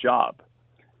commissioner's job.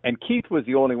 And Keith was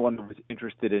the only one who was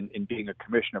interested in being a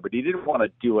commissioner, but he didn't want to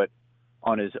do it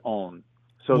on his own.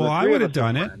 So well, I would have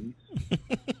done it.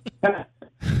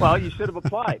 Well, you should have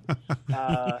applied.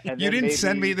 And you didn't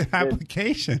send me the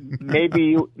application.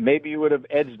 maybe you would have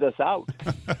edged us out.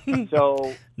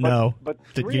 So no, but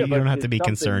you don't have to be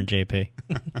concerned, JP.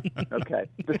 Okay,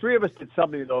 the three of us did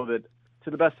something though that,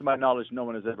 to the best of my knowledge, no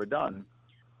one has ever done.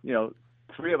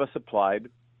 Three of us applied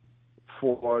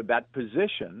for that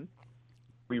position.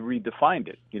 We redefined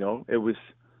it. It was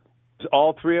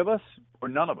all three of us or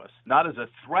none of us. Not as a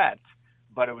threat,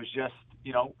 but it was just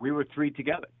we were three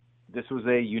together. This was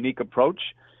a unique approach.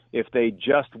 If they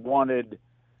just wanted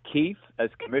Keith as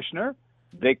commissioner,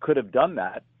 they could have done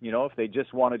that. If they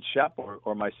just wanted Shep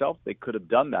or myself, they could have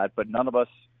done that. But none of us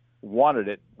wanted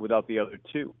it without the other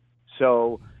two.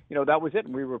 So, that was it.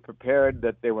 And we were prepared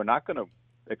that they were not going to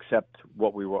accept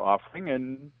what we were offering.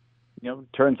 And,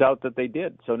 turns out that they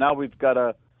did. So now we've got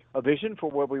a vision for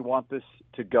where we want this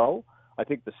to go. I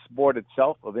think the sport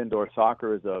itself of indoor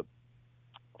soccer is a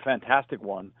fantastic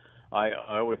one. I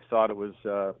always thought it was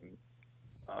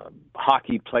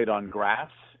hockey played on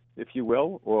grass, if you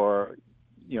will, or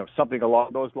something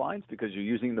along those lines, because you're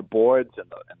using the boards and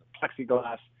the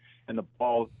plexiglass, and the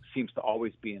ball seems to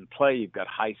always be in play. You've got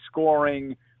high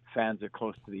scoring, fans are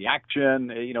close to the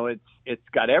action. It's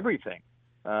got everything,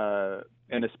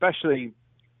 and especially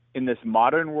in this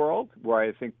modern world where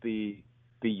I think the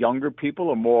younger people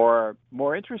are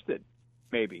more interested,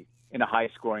 maybe, in a high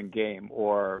scoring game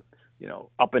or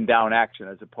up and down action,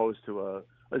 as opposed to a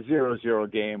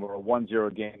 0-0 game or a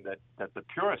 1-0 game that the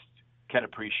purists can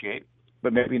appreciate,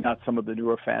 but maybe not some of the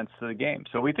newer fans to the game.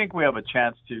 So we think we have a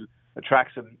chance to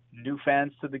attract some new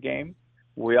fans to the game.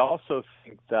 We also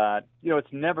think that, it's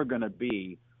never going to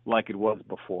be like it was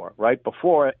before, right?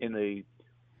 Before, in the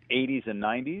 80s and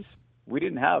 90s, we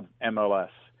didn't have MLS.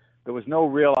 There was no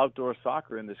real outdoor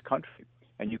soccer in this country,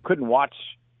 and you couldn't watch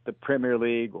the Premier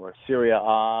League or Serie A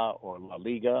or La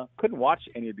Liga. Couldn't watch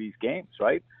any of these games,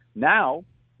 right? Now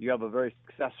you have a very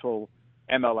successful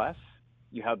MLS.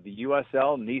 You have the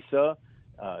USL, NISA,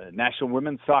 National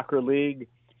Women's Soccer League,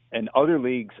 and other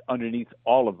leagues underneath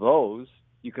all of those.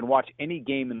 You can watch any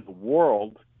game in the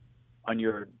world on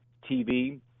your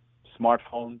TV,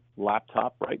 smartphone,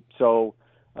 laptop, right? So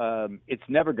it's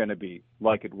never going to be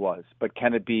like it was. But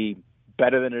can it be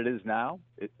better than it is now?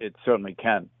 It certainly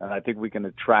can. And I think we can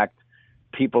attract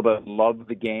people that love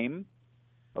the game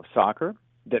of soccer,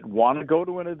 that want to go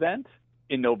to an event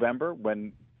in November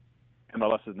when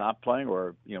MLS is not playing,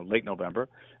 or late November,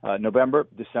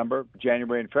 December,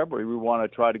 January, and February. We want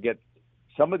to try to get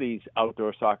some of these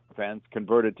outdoor soccer fans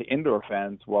converted to indoor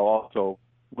fans, while also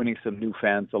winning some new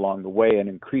fans along the way and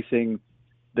increasing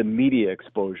the media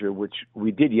exposure, which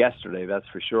we did yesterday. That's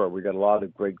for sure. We got a lot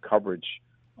of great coverage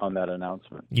on that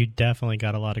announcement. You definitely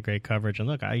got a lot of great coverage. And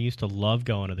look, I used to love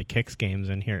going to the Kicks games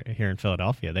here in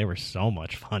Philadelphia. They were so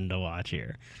much fun to watch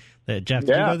here. Jeff, did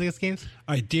you go to these games?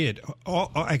 I did.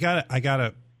 I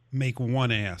gotta make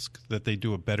one ask that they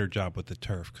do a better job with the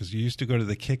turf, because you used to go to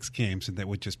the Kicks games and that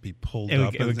would just be pulled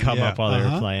up. It would come up while they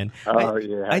were playing. Oh,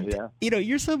 yeah.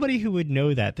 You're somebody who would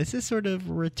know that. This is sort of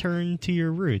return to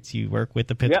your roots. You work with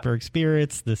the Pittsburgh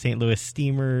Spirits, the St. Louis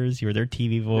Steamers. You were their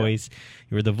TV voice.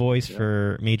 You were the voice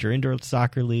for Major Indoor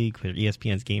Soccer League, for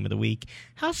ESPN's Game of the Week.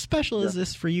 How special is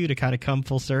this for you to kind of come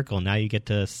full circle? Now you get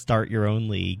to start your own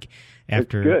league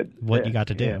after what you got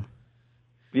to do.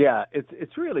 Yeah,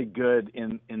 it's really good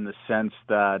in the sense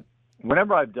that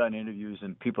whenever I've done interviews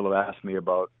and people have asked me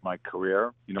about my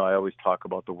career, I always talk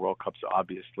about the World Cups,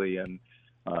 obviously, and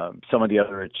some of the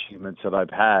other achievements that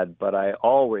I've had, but I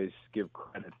always give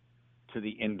credit to the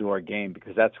indoor game,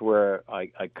 because that's where I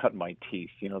cut my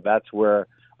teeth. That's where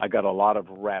I got a lot of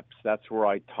reps. That's where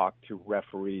I talked to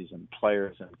referees and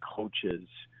players and coaches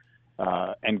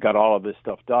and got all of this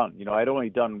stuff done. I'd only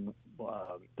done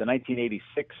the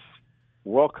 1986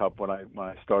 World Cup when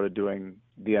I started doing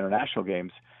the international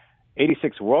games.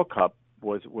 86 World Cup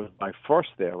was my first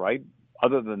there, right?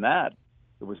 Other than that,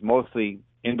 it was mostly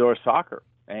indoor soccer,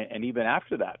 and even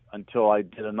after that, until I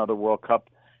did another World Cup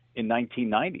in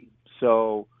 1990.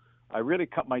 So I really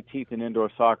cut my teeth in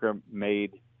indoor soccer,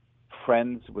 made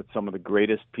friends with some of the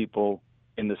greatest people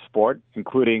in the sport,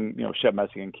 including Shep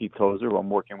Messick and Keith Tozer, who I'm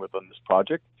working with on this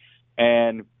project.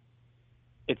 And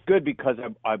it's good because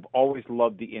I've always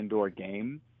loved the indoor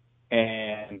game,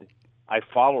 and I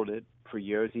followed it for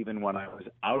years, even when I was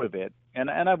out of it. And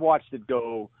I've watched it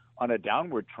go on a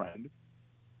downward trend,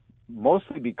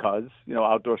 mostly because,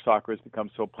 outdoor soccer has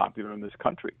become so popular in this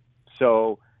country.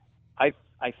 So I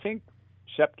think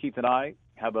Shep, Keith, and I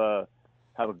have a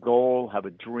goal, have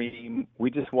a dream. We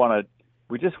just want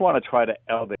to try to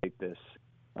elevate this.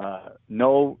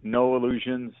 No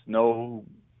illusions, no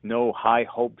no high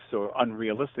hopes or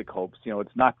unrealistic hopes.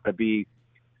 It's not going to be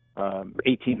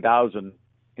 18,000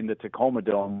 in the Tacoma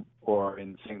Dome or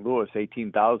in St. Louis,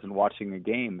 18,000 watching a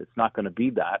game. It's not going to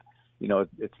be that.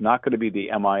 It's not going to be the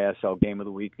MISL Game of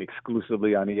the Week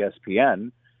exclusively on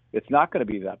ESPN. It's not going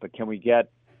to be that. But can we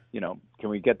get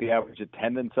the average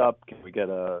attendance up? Can we get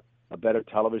a better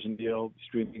television deal,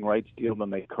 streaming rights deal than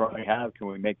they currently have? Can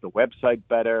we make the website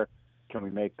better? Can we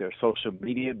make their social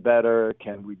media better?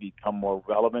 Can we become more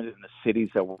relevant in the cities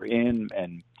that we're in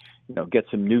and, get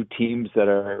some new teams that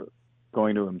are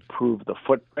going to improve the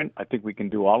footprint? I think we can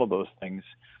do all of those things.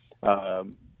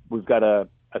 We've got a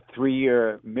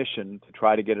 3-year mission to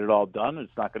try to get it all done.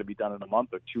 It's not going to be done in a month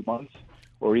or 2 months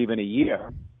or even a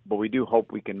year, but we do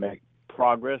hope we can make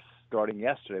progress starting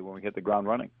yesterday when we hit the ground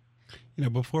running.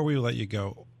 Before we let you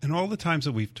go, and all the times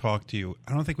that we've talked to you,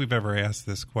 I don't think we've ever asked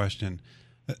this question.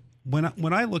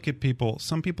 When I look at people,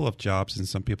 some people have jobs and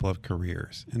some people have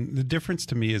careers. And the difference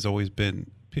to me has always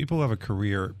been people have a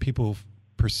career, people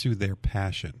pursue their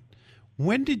passion.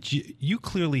 When did you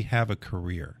clearly have a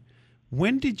career.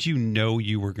 When did you know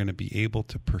you were going to be able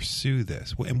to pursue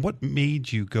this? And what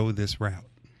made you go this route?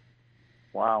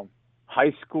 Wow. My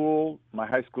high school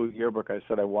yearbook, I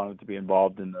said I wanted to be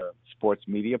involved in the sports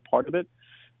media part of it.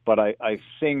 But I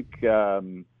think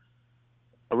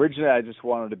originally I just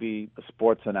wanted to be a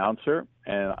sports announcer.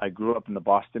 And I grew up in the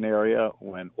Boston area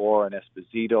when Orr and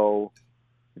Esposito,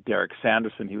 Derek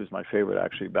Sanderson, he was my favorite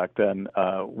actually back then,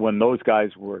 when those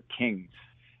guys were kings.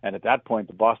 And at that point,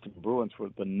 the Boston Bruins were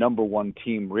the number one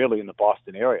team really in the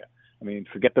Boston area. I mean,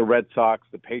 forget the Red Sox,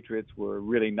 the Patriots were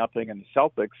really nothing, and the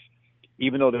Celtics,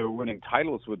 even though they were winning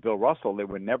titles with Bill Russell, they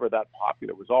were never that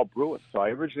popular. It was all Bruins. So I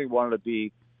originally wanted to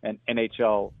be an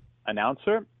NHL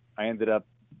announcer. I ended up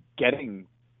getting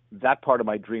that part of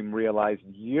my dream realized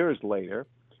years later,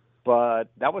 but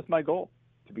that was my goal,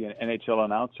 to be an NHL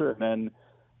announcer. And then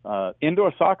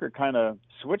indoor soccer kind of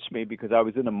switched me because I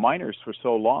was in the minors for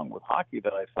so long with hockey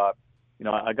that I thought,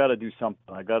 I got to do something.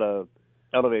 I got to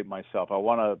elevate myself. I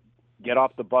want to get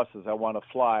off the buses. I want to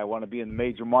fly. I want to be in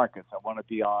major markets. I want to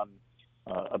be on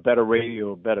a better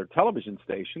radio, a better television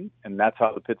station. And that's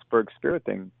how the Pittsburgh Spirit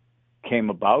thing came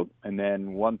about. And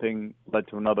then one thing led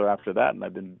to another after that. And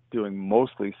I've been doing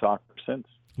mostly soccer since.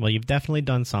 Well, you've definitely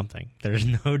done something. There's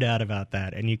no doubt about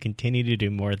that. And you continue to do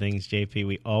more things, JP.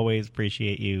 We always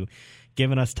appreciate you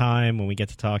giving us time when we get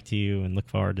to talk to you and look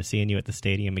forward to seeing you at the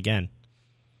stadium again.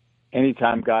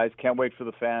 Anytime, guys. Can't wait for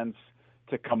the fans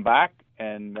to come back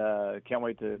and can't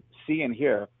wait to see and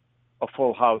hear a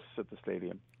full house at the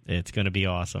stadium. It's going to be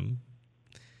awesome.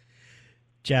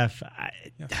 Jeff,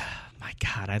 my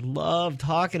God, I love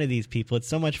talking to these people. It's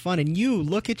so much fun. And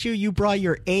look at you. You brought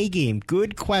your A game.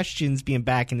 Good questions being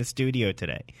back in the studio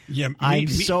today. Yeah, I'm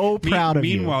so proud of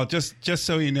you. Meanwhile, just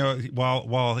so you know,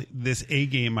 while this A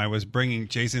game I was bringing,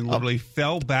 Jason literally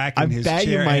fell back in his chair. I'm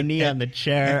banging my knee on the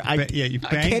chair. You banged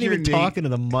I can't your even knee. talk into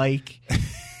the mic.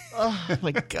 Oh,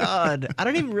 my God. I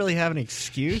don't even really have an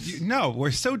excuse. No,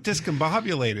 we're so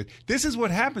discombobulated. This is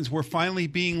what happens. We're finally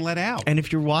being let out. And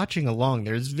if you're watching along,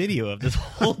 there's video of this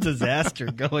whole disaster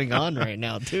going on right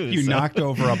now, too. You knocked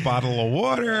over a bottle of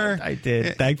water. I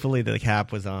did. Thankfully, the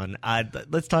cap was on.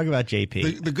 Let's talk about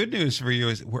JP. The good news for you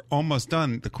is we're almost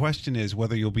done. The question is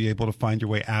whether you'll be able to find your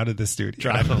way out of the studio.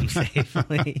 Drive home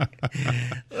safely.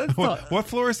 What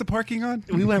floor is the parking on?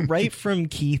 We went right from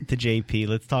Keith to JP.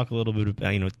 Let's talk a little bit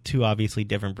about, two obviously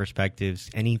different perspectives.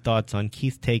 Any thoughts on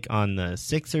Keith's take on the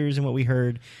Sixers and what we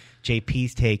heard,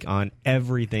 JP's take on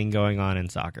everything going on in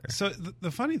soccer? So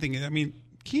the funny thing is,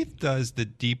 Keith does the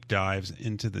deep dives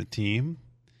into the team,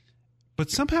 but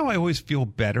somehow I always feel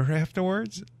better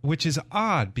afterwards, which is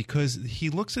odd because he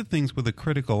looks at things with a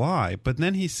critical eye, but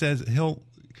then he says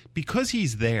because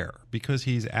he's there, because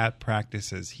he's at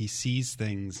practices, he sees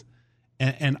things.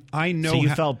 And I know. So you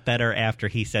felt better after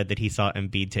he said that he saw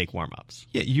Embiid take warm-ups.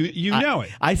 Yeah, you know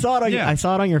it. I saw it. I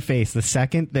saw it on your face the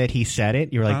second that he said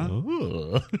it. You were like,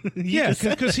 "Ooh." Yeah,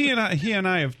 because he and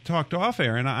I have talked off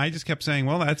air, and I just kept saying,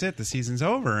 "Well, that's it. The season's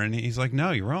over." And he's like,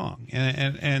 "No, you're wrong."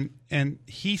 And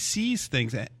he sees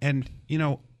things, and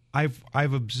I've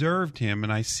observed him,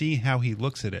 and I see how he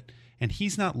looks at it, and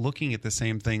he's not looking at the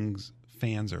same things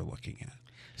fans are looking at.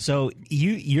 So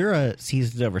you're a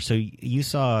season's over. So you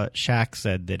saw Shaq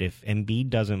said that if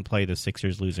Embiid doesn't play, the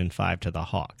Sixers lose in 5 to the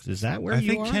Hawks. Is that where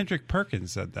you are? I think Kendrick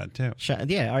Perkins said that too.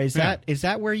 Is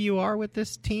that where you are with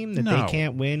this team, that they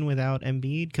can't win without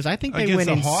Embiid? Because I think they Against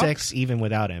win in Hawks? 6 even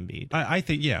without Embiid. I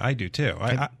think I do too.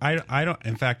 I don't.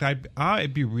 In fact,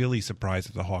 I'd be really surprised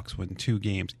if the Hawks win 2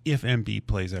 games if Embiid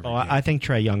plays every game. I think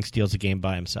Trae Young steals a game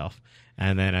by himself,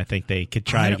 and then I think they could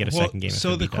try to get a second game.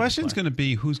 So the question's going to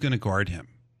be who's going to guard him.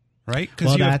 right? Because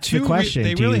well, that's the question.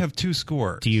 They really have two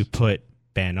scores. Do you put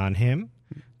Ben on him?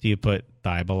 Do you put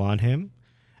Thibault on him?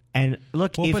 And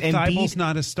look, if but Thibault's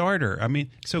not a starter. I mean,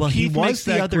 so Keith he was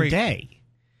the other day.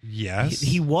 Yes,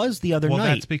 he was the other night. Well,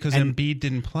 that's because Embiid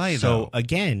didn't play. So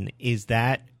again, is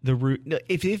that the route?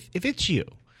 If it's you,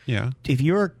 if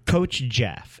you're Coach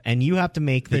Jeff and you have to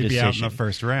make the decision, they'd be out in the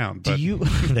first round. But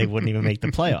they wouldn't even make the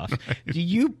playoffs. Right. Do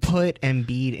you put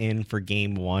Embiid in for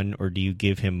Game 1 or do you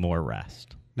give him more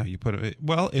rest? No, you put him.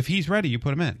 Well, if he's ready, you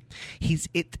put him in.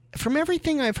 From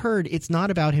everything I've heard, it's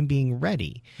not about him being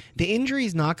ready. The injury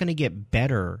is not going to get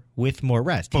better with more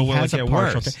rest. But will it get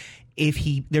worse?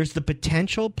 There's the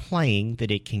potential playing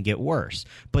that it can get worse,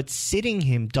 but sitting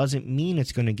him doesn't mean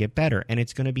it's going to get better, and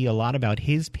it's going to be a lot about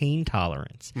his pain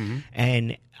tolerance. Mm-hmm.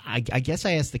 And I guess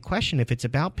I asked the question: if it's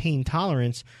about pain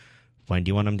tolerance, when do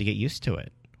you want him to get used to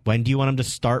it? When do you want them to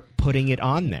start putting it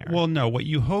on there? Well, no. What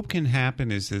you hope can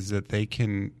happen is that they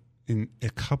can, in a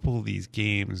couple of these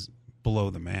games, blow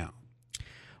them out.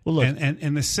 Well, look,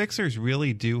 and the Sixers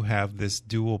really do have this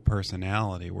dual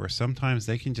personality where sometimes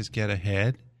they can just get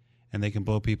ahead and they can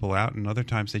blow people out, and other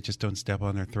times they just don't step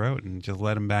on their throat and just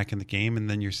let them back in the game, and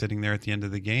then you're sitting there at the end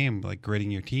of the game like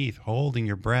gritting your teeth, holding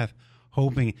your breath,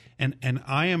 hoping, and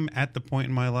I am at the point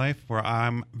in my life where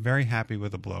I'm very happy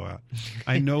with a blowout.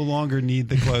 I no longer need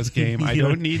the close game. I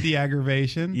don't need the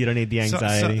aggravation. You don't need the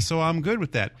anxiety. So I'm good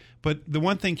with that. But the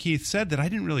one thing Keith said that I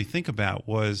didn't really think about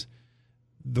was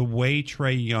the way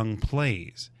Trae Young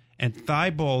plays. And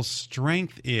Thibault's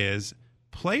strength is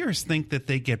players think that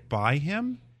they get by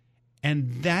him,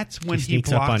 and that's when he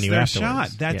blocks their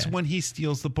shot. That's when he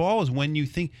steals the ball, is when you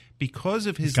think, because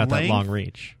of his length, that long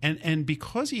reach. And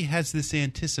because he has this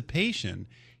anticipation,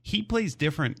 he plays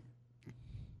different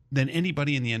than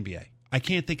anybody in the NBA. I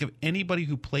can't think of anybody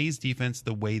who plays defense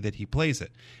the way that he plays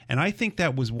it. And I think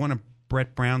that was one of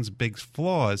Brett Brown's big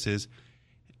flaws, is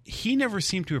he never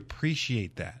seemed to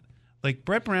appreciate that. Like,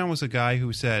 Brett Brown was a guy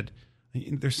who said,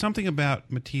 there's something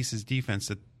about Matisse's defense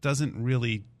that doesn't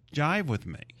really jive with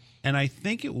me. And I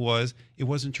think it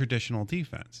wasn't traditional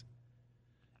defense.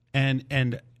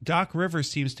 And Doc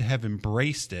Rivers seems to have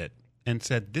embraced it and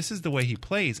said, this is the way he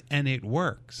plays, and it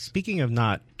works. Speaking of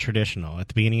not traditional, at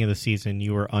the beginning of the season,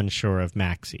 you were unsure of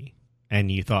Maxey, and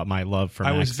you thought my love for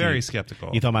Maxey... I was very skeptical.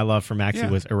 You thought my love for Maxey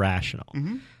was irrational.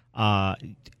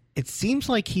 Mm-hmm. It seems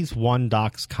like he's won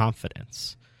Doc's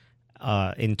confidence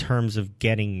in terms of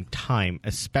getting time,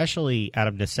 especially out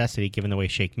of necessity, given the way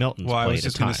Shake Milton's played. Well, I was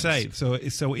just going to say,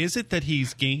 so is it that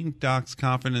he's gained Doc's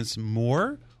confidence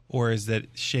more, or is that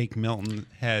Shake Milton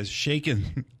has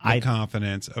shaken the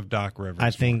confidence of Doc Rivers?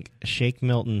 I think Shake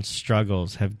Milton's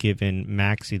struggles have given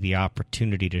Maxey the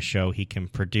opportunity to show he can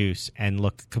produce and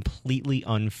look completely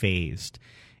unfazed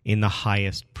in the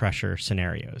highest pressure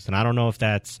scenarios. And I don't know if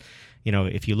that's,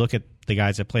 if you look at the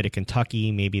guys that played at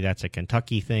Kentucky, maybe that's a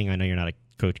Kentucky thing. I know you're not a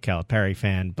Coach Calipari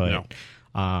fan, but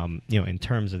no. In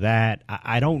terms of that,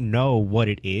 I don't know what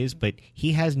it is, but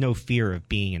he has no fear of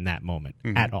being in that moment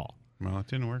at all. Well, it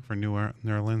didn't work for New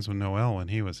Orleans with Noel when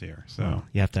he was here. So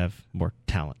you have to have more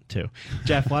talent, too.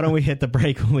 Jeff, why don't we hit the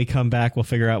break? When we come back, we'll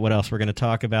figure out what else we're going to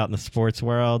talk about in the sports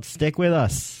world. Stick with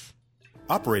us.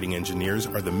 Operating engineers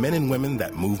are the men and women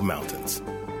that move mountains.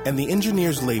 And the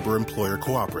Engineers Labor Employer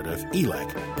Cooperative,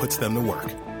 ELEC, puts them to work.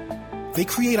 They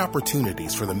create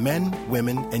opportunities for the men,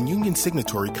 women, and union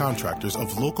signatory contractors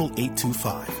of Local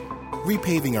 825,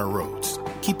 repaving our roads,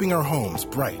 keeping our homes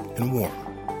bright and warm,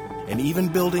 and even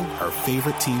building our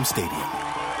favorite team stadium.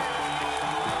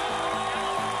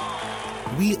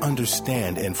 We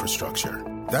understand infrastructure.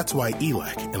 That's why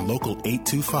ELEC and Local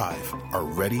 825 are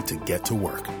ready to get to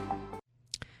work.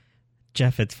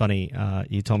 Jeff, it's funny.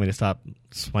 You told me to stop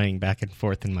swaying back and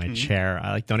forth in my chair.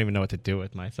 I don't even know what to do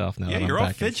with myself now. Yeah, that you're I'm all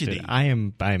back fidgety.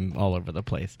 I'm all over the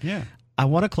place. Yeah. I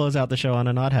want to close out the show on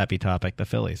a not happy topic: the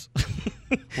Phillies.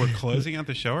 We're closing out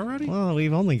the show already? Well,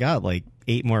 we've only got like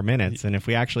 8 more minutes, and if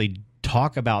we actually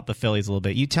talk about the Phillies a little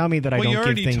bit, you tell me that I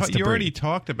don't give things to You already breathe.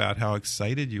 talked about how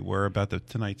excited you were about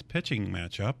tonight's pitching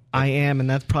matchup. I am, and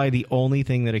that's probably the only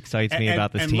thing that excites me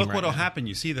about this team. And look right what'll now. happen.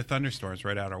 You see the thunderstorms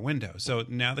right out our window. So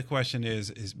now the question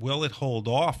is will it hold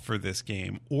off for this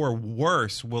game, or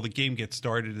worse, will the game get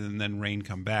started and then rain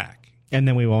come back? And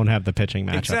then we won't have the pitching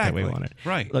matchup that we wanted.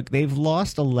 Right. Look, they've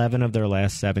lost 11 of their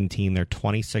last 17. They're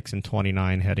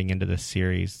 26-29 heading into this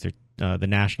series. The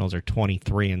Nationals are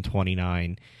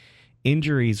 23-29.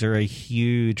 Injuries are a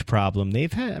huge problem.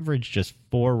 They've averaged just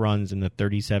 4 runs in the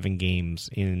 37 games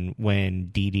when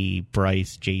Didi,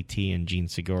 Bryce, JT, and Gene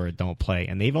Segura don't play.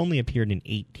 And they've only appeared in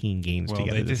 18 games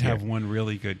together they did this year. have one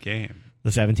really good game.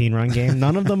 The 17-run game?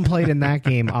 None of them played in that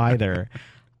game either.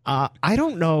 I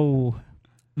don't know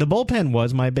The bullpen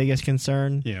was my biggest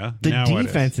concern. Yeah. The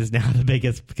defense is now the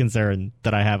biggest concern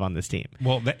that I have on this team.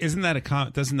 Well, doesn't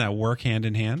that work hand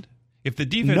in hand? If the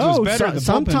defense was better, the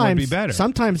bullpen would be better.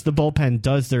 Sometimes the bullpen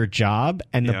does their job,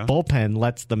 and the bullpen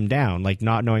lets them down, like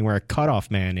not knowing where a cutoff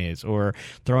man is, or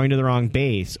throwing to the wrong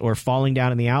base, or falling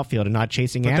down in the outfield and not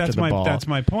chasing after the ball. That's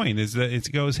my point, is that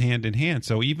it goes hand in hand.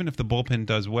 So even if the bullpen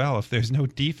does well, if there's no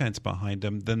defense behind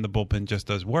them, then the bullpen just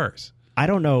does worse. I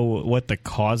don't know what the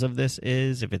cause of this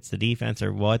is, if it's the defense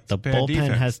or what. The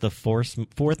bullpen has the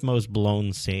fourth most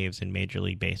blown saves in Major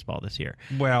League Baseball this year.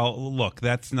 Well, look,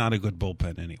 that's not a good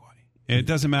bullpen anyway. It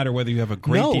doesn't matter whether you have a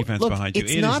great defense behind you.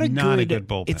 It is not a good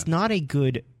bullpen. It's not a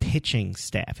good pitching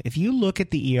staff. If you look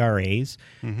at the ERAs,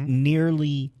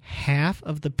 nearly half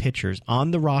of the pitchers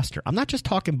on the roster, I'm not just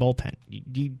talking bullpen.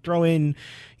 You throw in,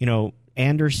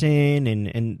 Anderson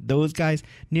and those guys,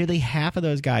 nearly half of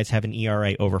those guys have an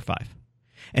ERA over 5.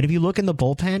 And if you look in the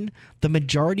bullpen, the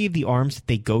majority of the arms that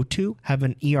they go to have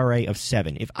an ERA of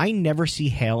 7. If I never see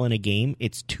Hale in a game,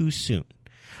 it's too soon.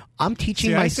 I'm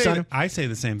teaching my son. I say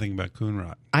the same thing about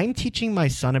Coonrod. I'm teaching my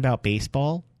son about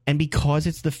baseball, and because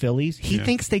it's the Phillies, he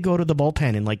thinks they go to the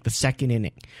bullpen in like the second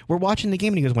inning. We're watching the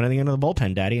game, and he goes, "When are they going to the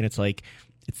bullpen, Daddy?" And it's like,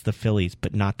 it's the Phillies,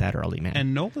 but not that early, man.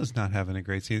 And Nola's not having a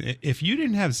great season. If you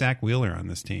didn't have Zach Wheeler on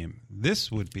this team,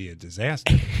 this would be a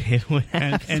disaster. It would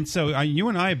have. And so you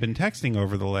and I have been texting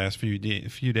over the last few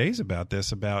days about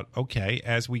this. Okay,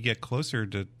 as we get closer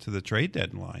to the trade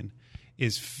deadline.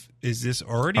 Is this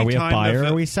already time? Are we a buyer or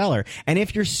are we a seller? And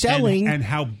if you're selling... And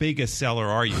how big a seller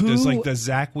are you? Does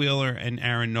Zach Wheeler and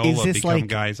Aaron Nola become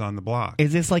guys on the block?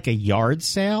 Is this like a yard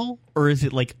sale? Or is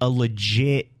it like a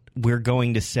legit, we're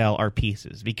going to sell our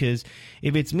pieces? Because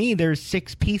if it's me, there's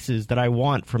 6 pieces that I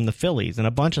want from the Phillies, and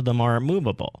a bunch of them aren't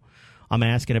movable. I'm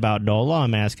asking about Nola.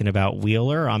 I'm asking about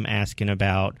Wheeler. I'm asking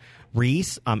about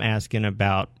Reese. I'm asking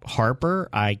about Harper.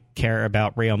 I care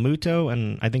about Real Muto.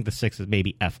 And I think the 6 is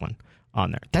maybe Eflin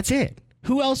on there. That's it.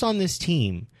 Who else on this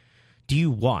team do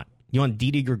you want? You want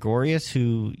Didi Gregorius,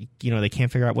 who, they can't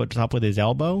figure out what's up with his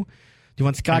elbow? Do you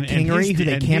want Scott Kingery, who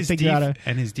they can't figure out?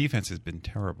 And his defense has been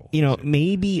terrible.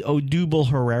 Maybe Odubel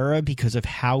Herrera because of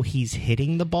how he's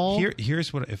hitting the ball.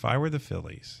 Here's what, if I were the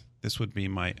Phillies, this would be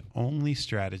my only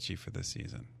strategy for this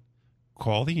season.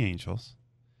 Call the Angels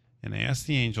and ask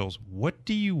the Angels, what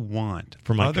do you want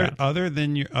from other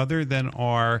than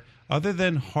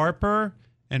Harper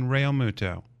and Real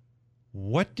Muto?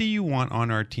 What do you want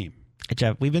on our team?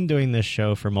 Jeff, we've been doing this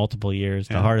show for multiple years.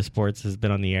 The Heart of Sports has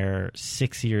been on the air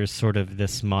 6 years sort of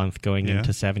this month, going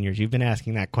into 7 years. You've been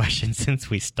asking that question since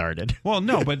we started. Well,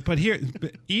 no, but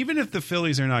even if the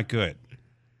Phillies are not good,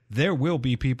 there will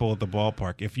be people at the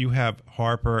ballpark if you have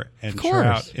Harper and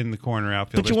Trout in the corner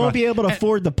outfield. But you won't be able to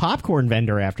afford the popcorn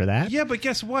vendor after that. Yeah, but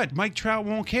guess what? Mike Trout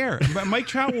won't care. Mike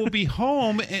Trout will be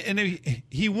home, and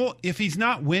he will. If he's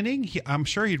not winning, I'm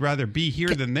sure he'd rather be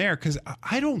here than there. Because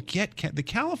I don't get the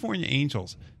California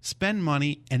Angels spend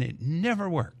money, and it never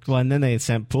works. Well, and then they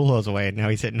sent Pujols away, and now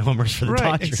he's hitting homers for the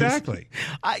Dodgers. Exactly.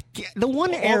 All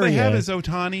they have is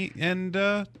Ohtani and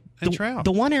Trout.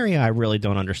 The one area I really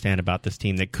don't understand about this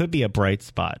team that could be a bright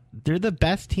spot, they're the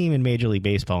best team in Major League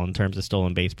Baseball in terms of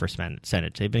stolen base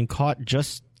percentage. They've been caught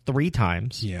just 3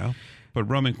 times. Yeah, but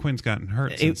Roman Quinn's gotten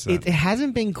hurt since then. It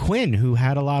hasn't been Quinn who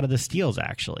had a lot of the steals,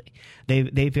 actually.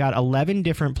 They've got 11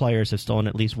 different players have stolen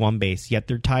at least 1 base, yet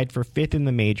they're tied for 5th in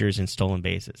the majors in stolen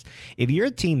bases. If you're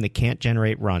a team that can't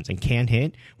generate runs and can't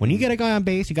hit, when you get a guy on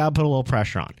base, you got to put a little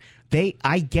pressure on.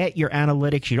 I get your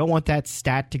analytics. You don't want that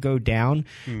stat to go down.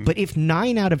 But if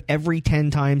 9 out of every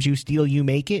 10 times you steal, you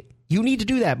make it, you need to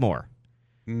do that more.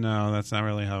 No, that's not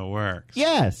really how it works.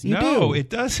 Yes, you do. No, it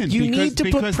doesn't. You need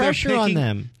to put pressure on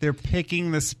them. They're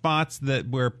picking the spots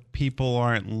where people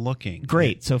aren't looking.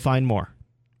 Great, so find more.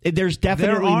 There's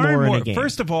definitely more in a game.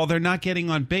 First of all, they're not getting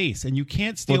on base, and you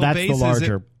can't steal that's bases. The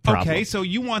larger problem. Okay, so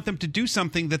you want them to do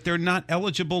something that they're not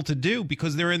eligible to do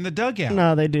because they're in the dugout.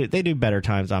 No, they do. They do better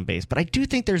times on base, but I do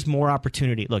think there's more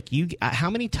opportunity. Look, how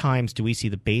many times do we see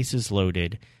the bases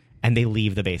loaded and they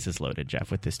leave the bases loaded,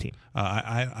 Jeff, with this team?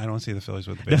 I don't see the Phillies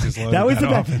with the bases loaded that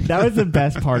was the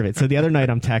best part of it. So the other night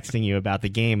I'm texting you about the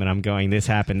game, and I'm going, this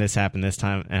happened, this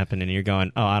time happened, and you're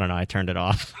going, oh, I don't know, I turned it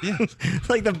off. Yeah. It's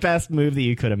like the best move that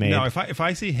you could have made. No, if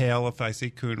I see Hale, if I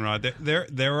see Coonrod,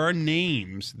 there are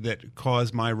names that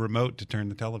cause my remote to turn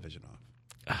the television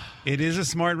off. It is a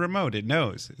smart remote. It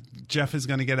knows. Jeff is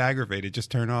going to get aggravated. Just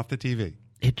turn off the TV.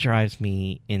 It drives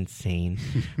me insane.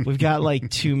 We've got like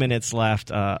 2 minutes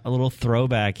left. A little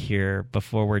throwback here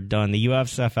before we're done. The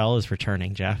USFL is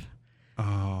returning, Jeff.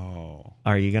 Oh.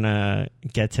 Are you going to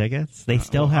get tickets? They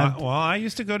still have... I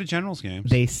used to go to Generals games.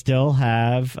 They still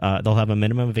have... they'll have a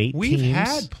minimum of 8 We've teams.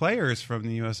 had players from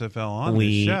the USFL on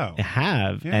this show. We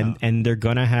have. Yeah. And they're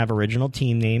going to have original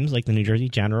team names like the New Jersey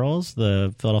Generals,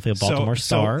 the Philadelphia Baltimore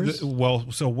Stars.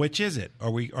 So which is it?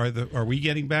 Are we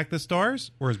getting back the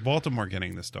Stars, or is Baltimore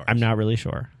getting the Stars? I'm not really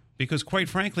sure. Because quite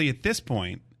frankly, at this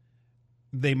point,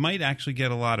 they might actually get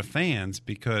a lot of fans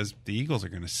because the Eagles are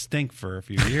going to stink for a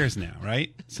few years now,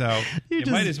 right? So you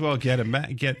might as well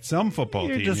get some football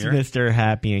team just here. Mr.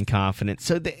 Happy and Confident.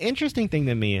 So the interesting thing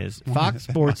to me is Fox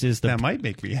Sports is that might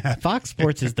make me happy. Fox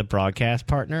Sports is the broadcast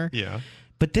partner. Yeah.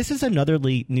 But this is another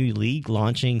new league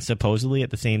launching supposedly at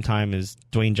the same time as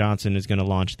Dwayne Johnson is going to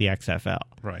launch the XFL.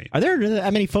 Right. Are there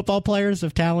that many football players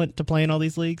of talent to play in all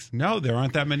these leagues? No, there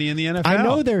aren't that many in the NFL. I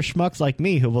know there are schmucks like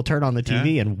me who will turn on the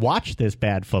TV and watch this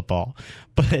bad football.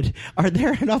 But are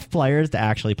there enough players to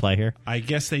actually play here? I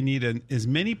guess they need as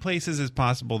many places as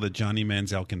possible that Johnny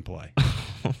Manziel can play.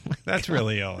 That's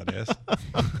really all it is.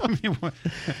 I mean,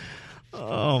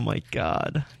 oh, my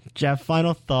God. Jeff,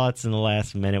 final thoughts in the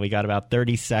last minute. We got about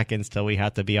 30 seconds till we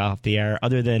have to be off the air,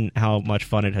 other than how much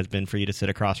fun it has been for you to sit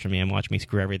across from me and watch me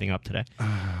screw everything up today.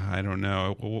 I don't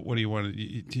know. What do you want?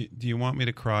 Do you want me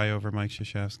to cry over Mike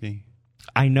Krzyzewski?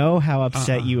 I know how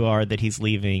upset you are that he's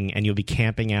leaving and you'll be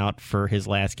camping out for his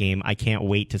last game. I can't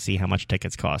wait to see how much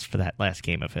tickets cost for that last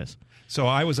game of his. So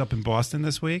I was up in Boston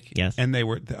this week. Yes. And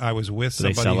I was with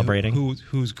somebody celebrating?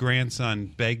 whose grandson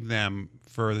begged them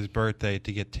for his birthday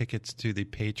to get tickets to the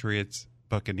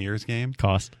Patriots-Buccaneers game.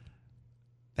 Cost?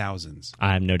 Thousands.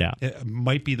 I have no doubt. It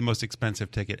might be the most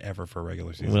expensive ticket ever for a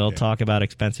regular season We'll game. talk about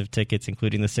expensive tickets,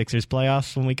 including the Sixers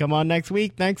playoffs, when we come on next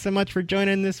week. Thanks so much for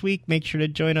joining this week. Make sure to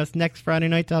join us next Friday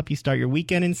night to help you start your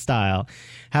weekend in style.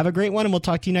 Have a great one, and we'll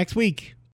talk to you next week.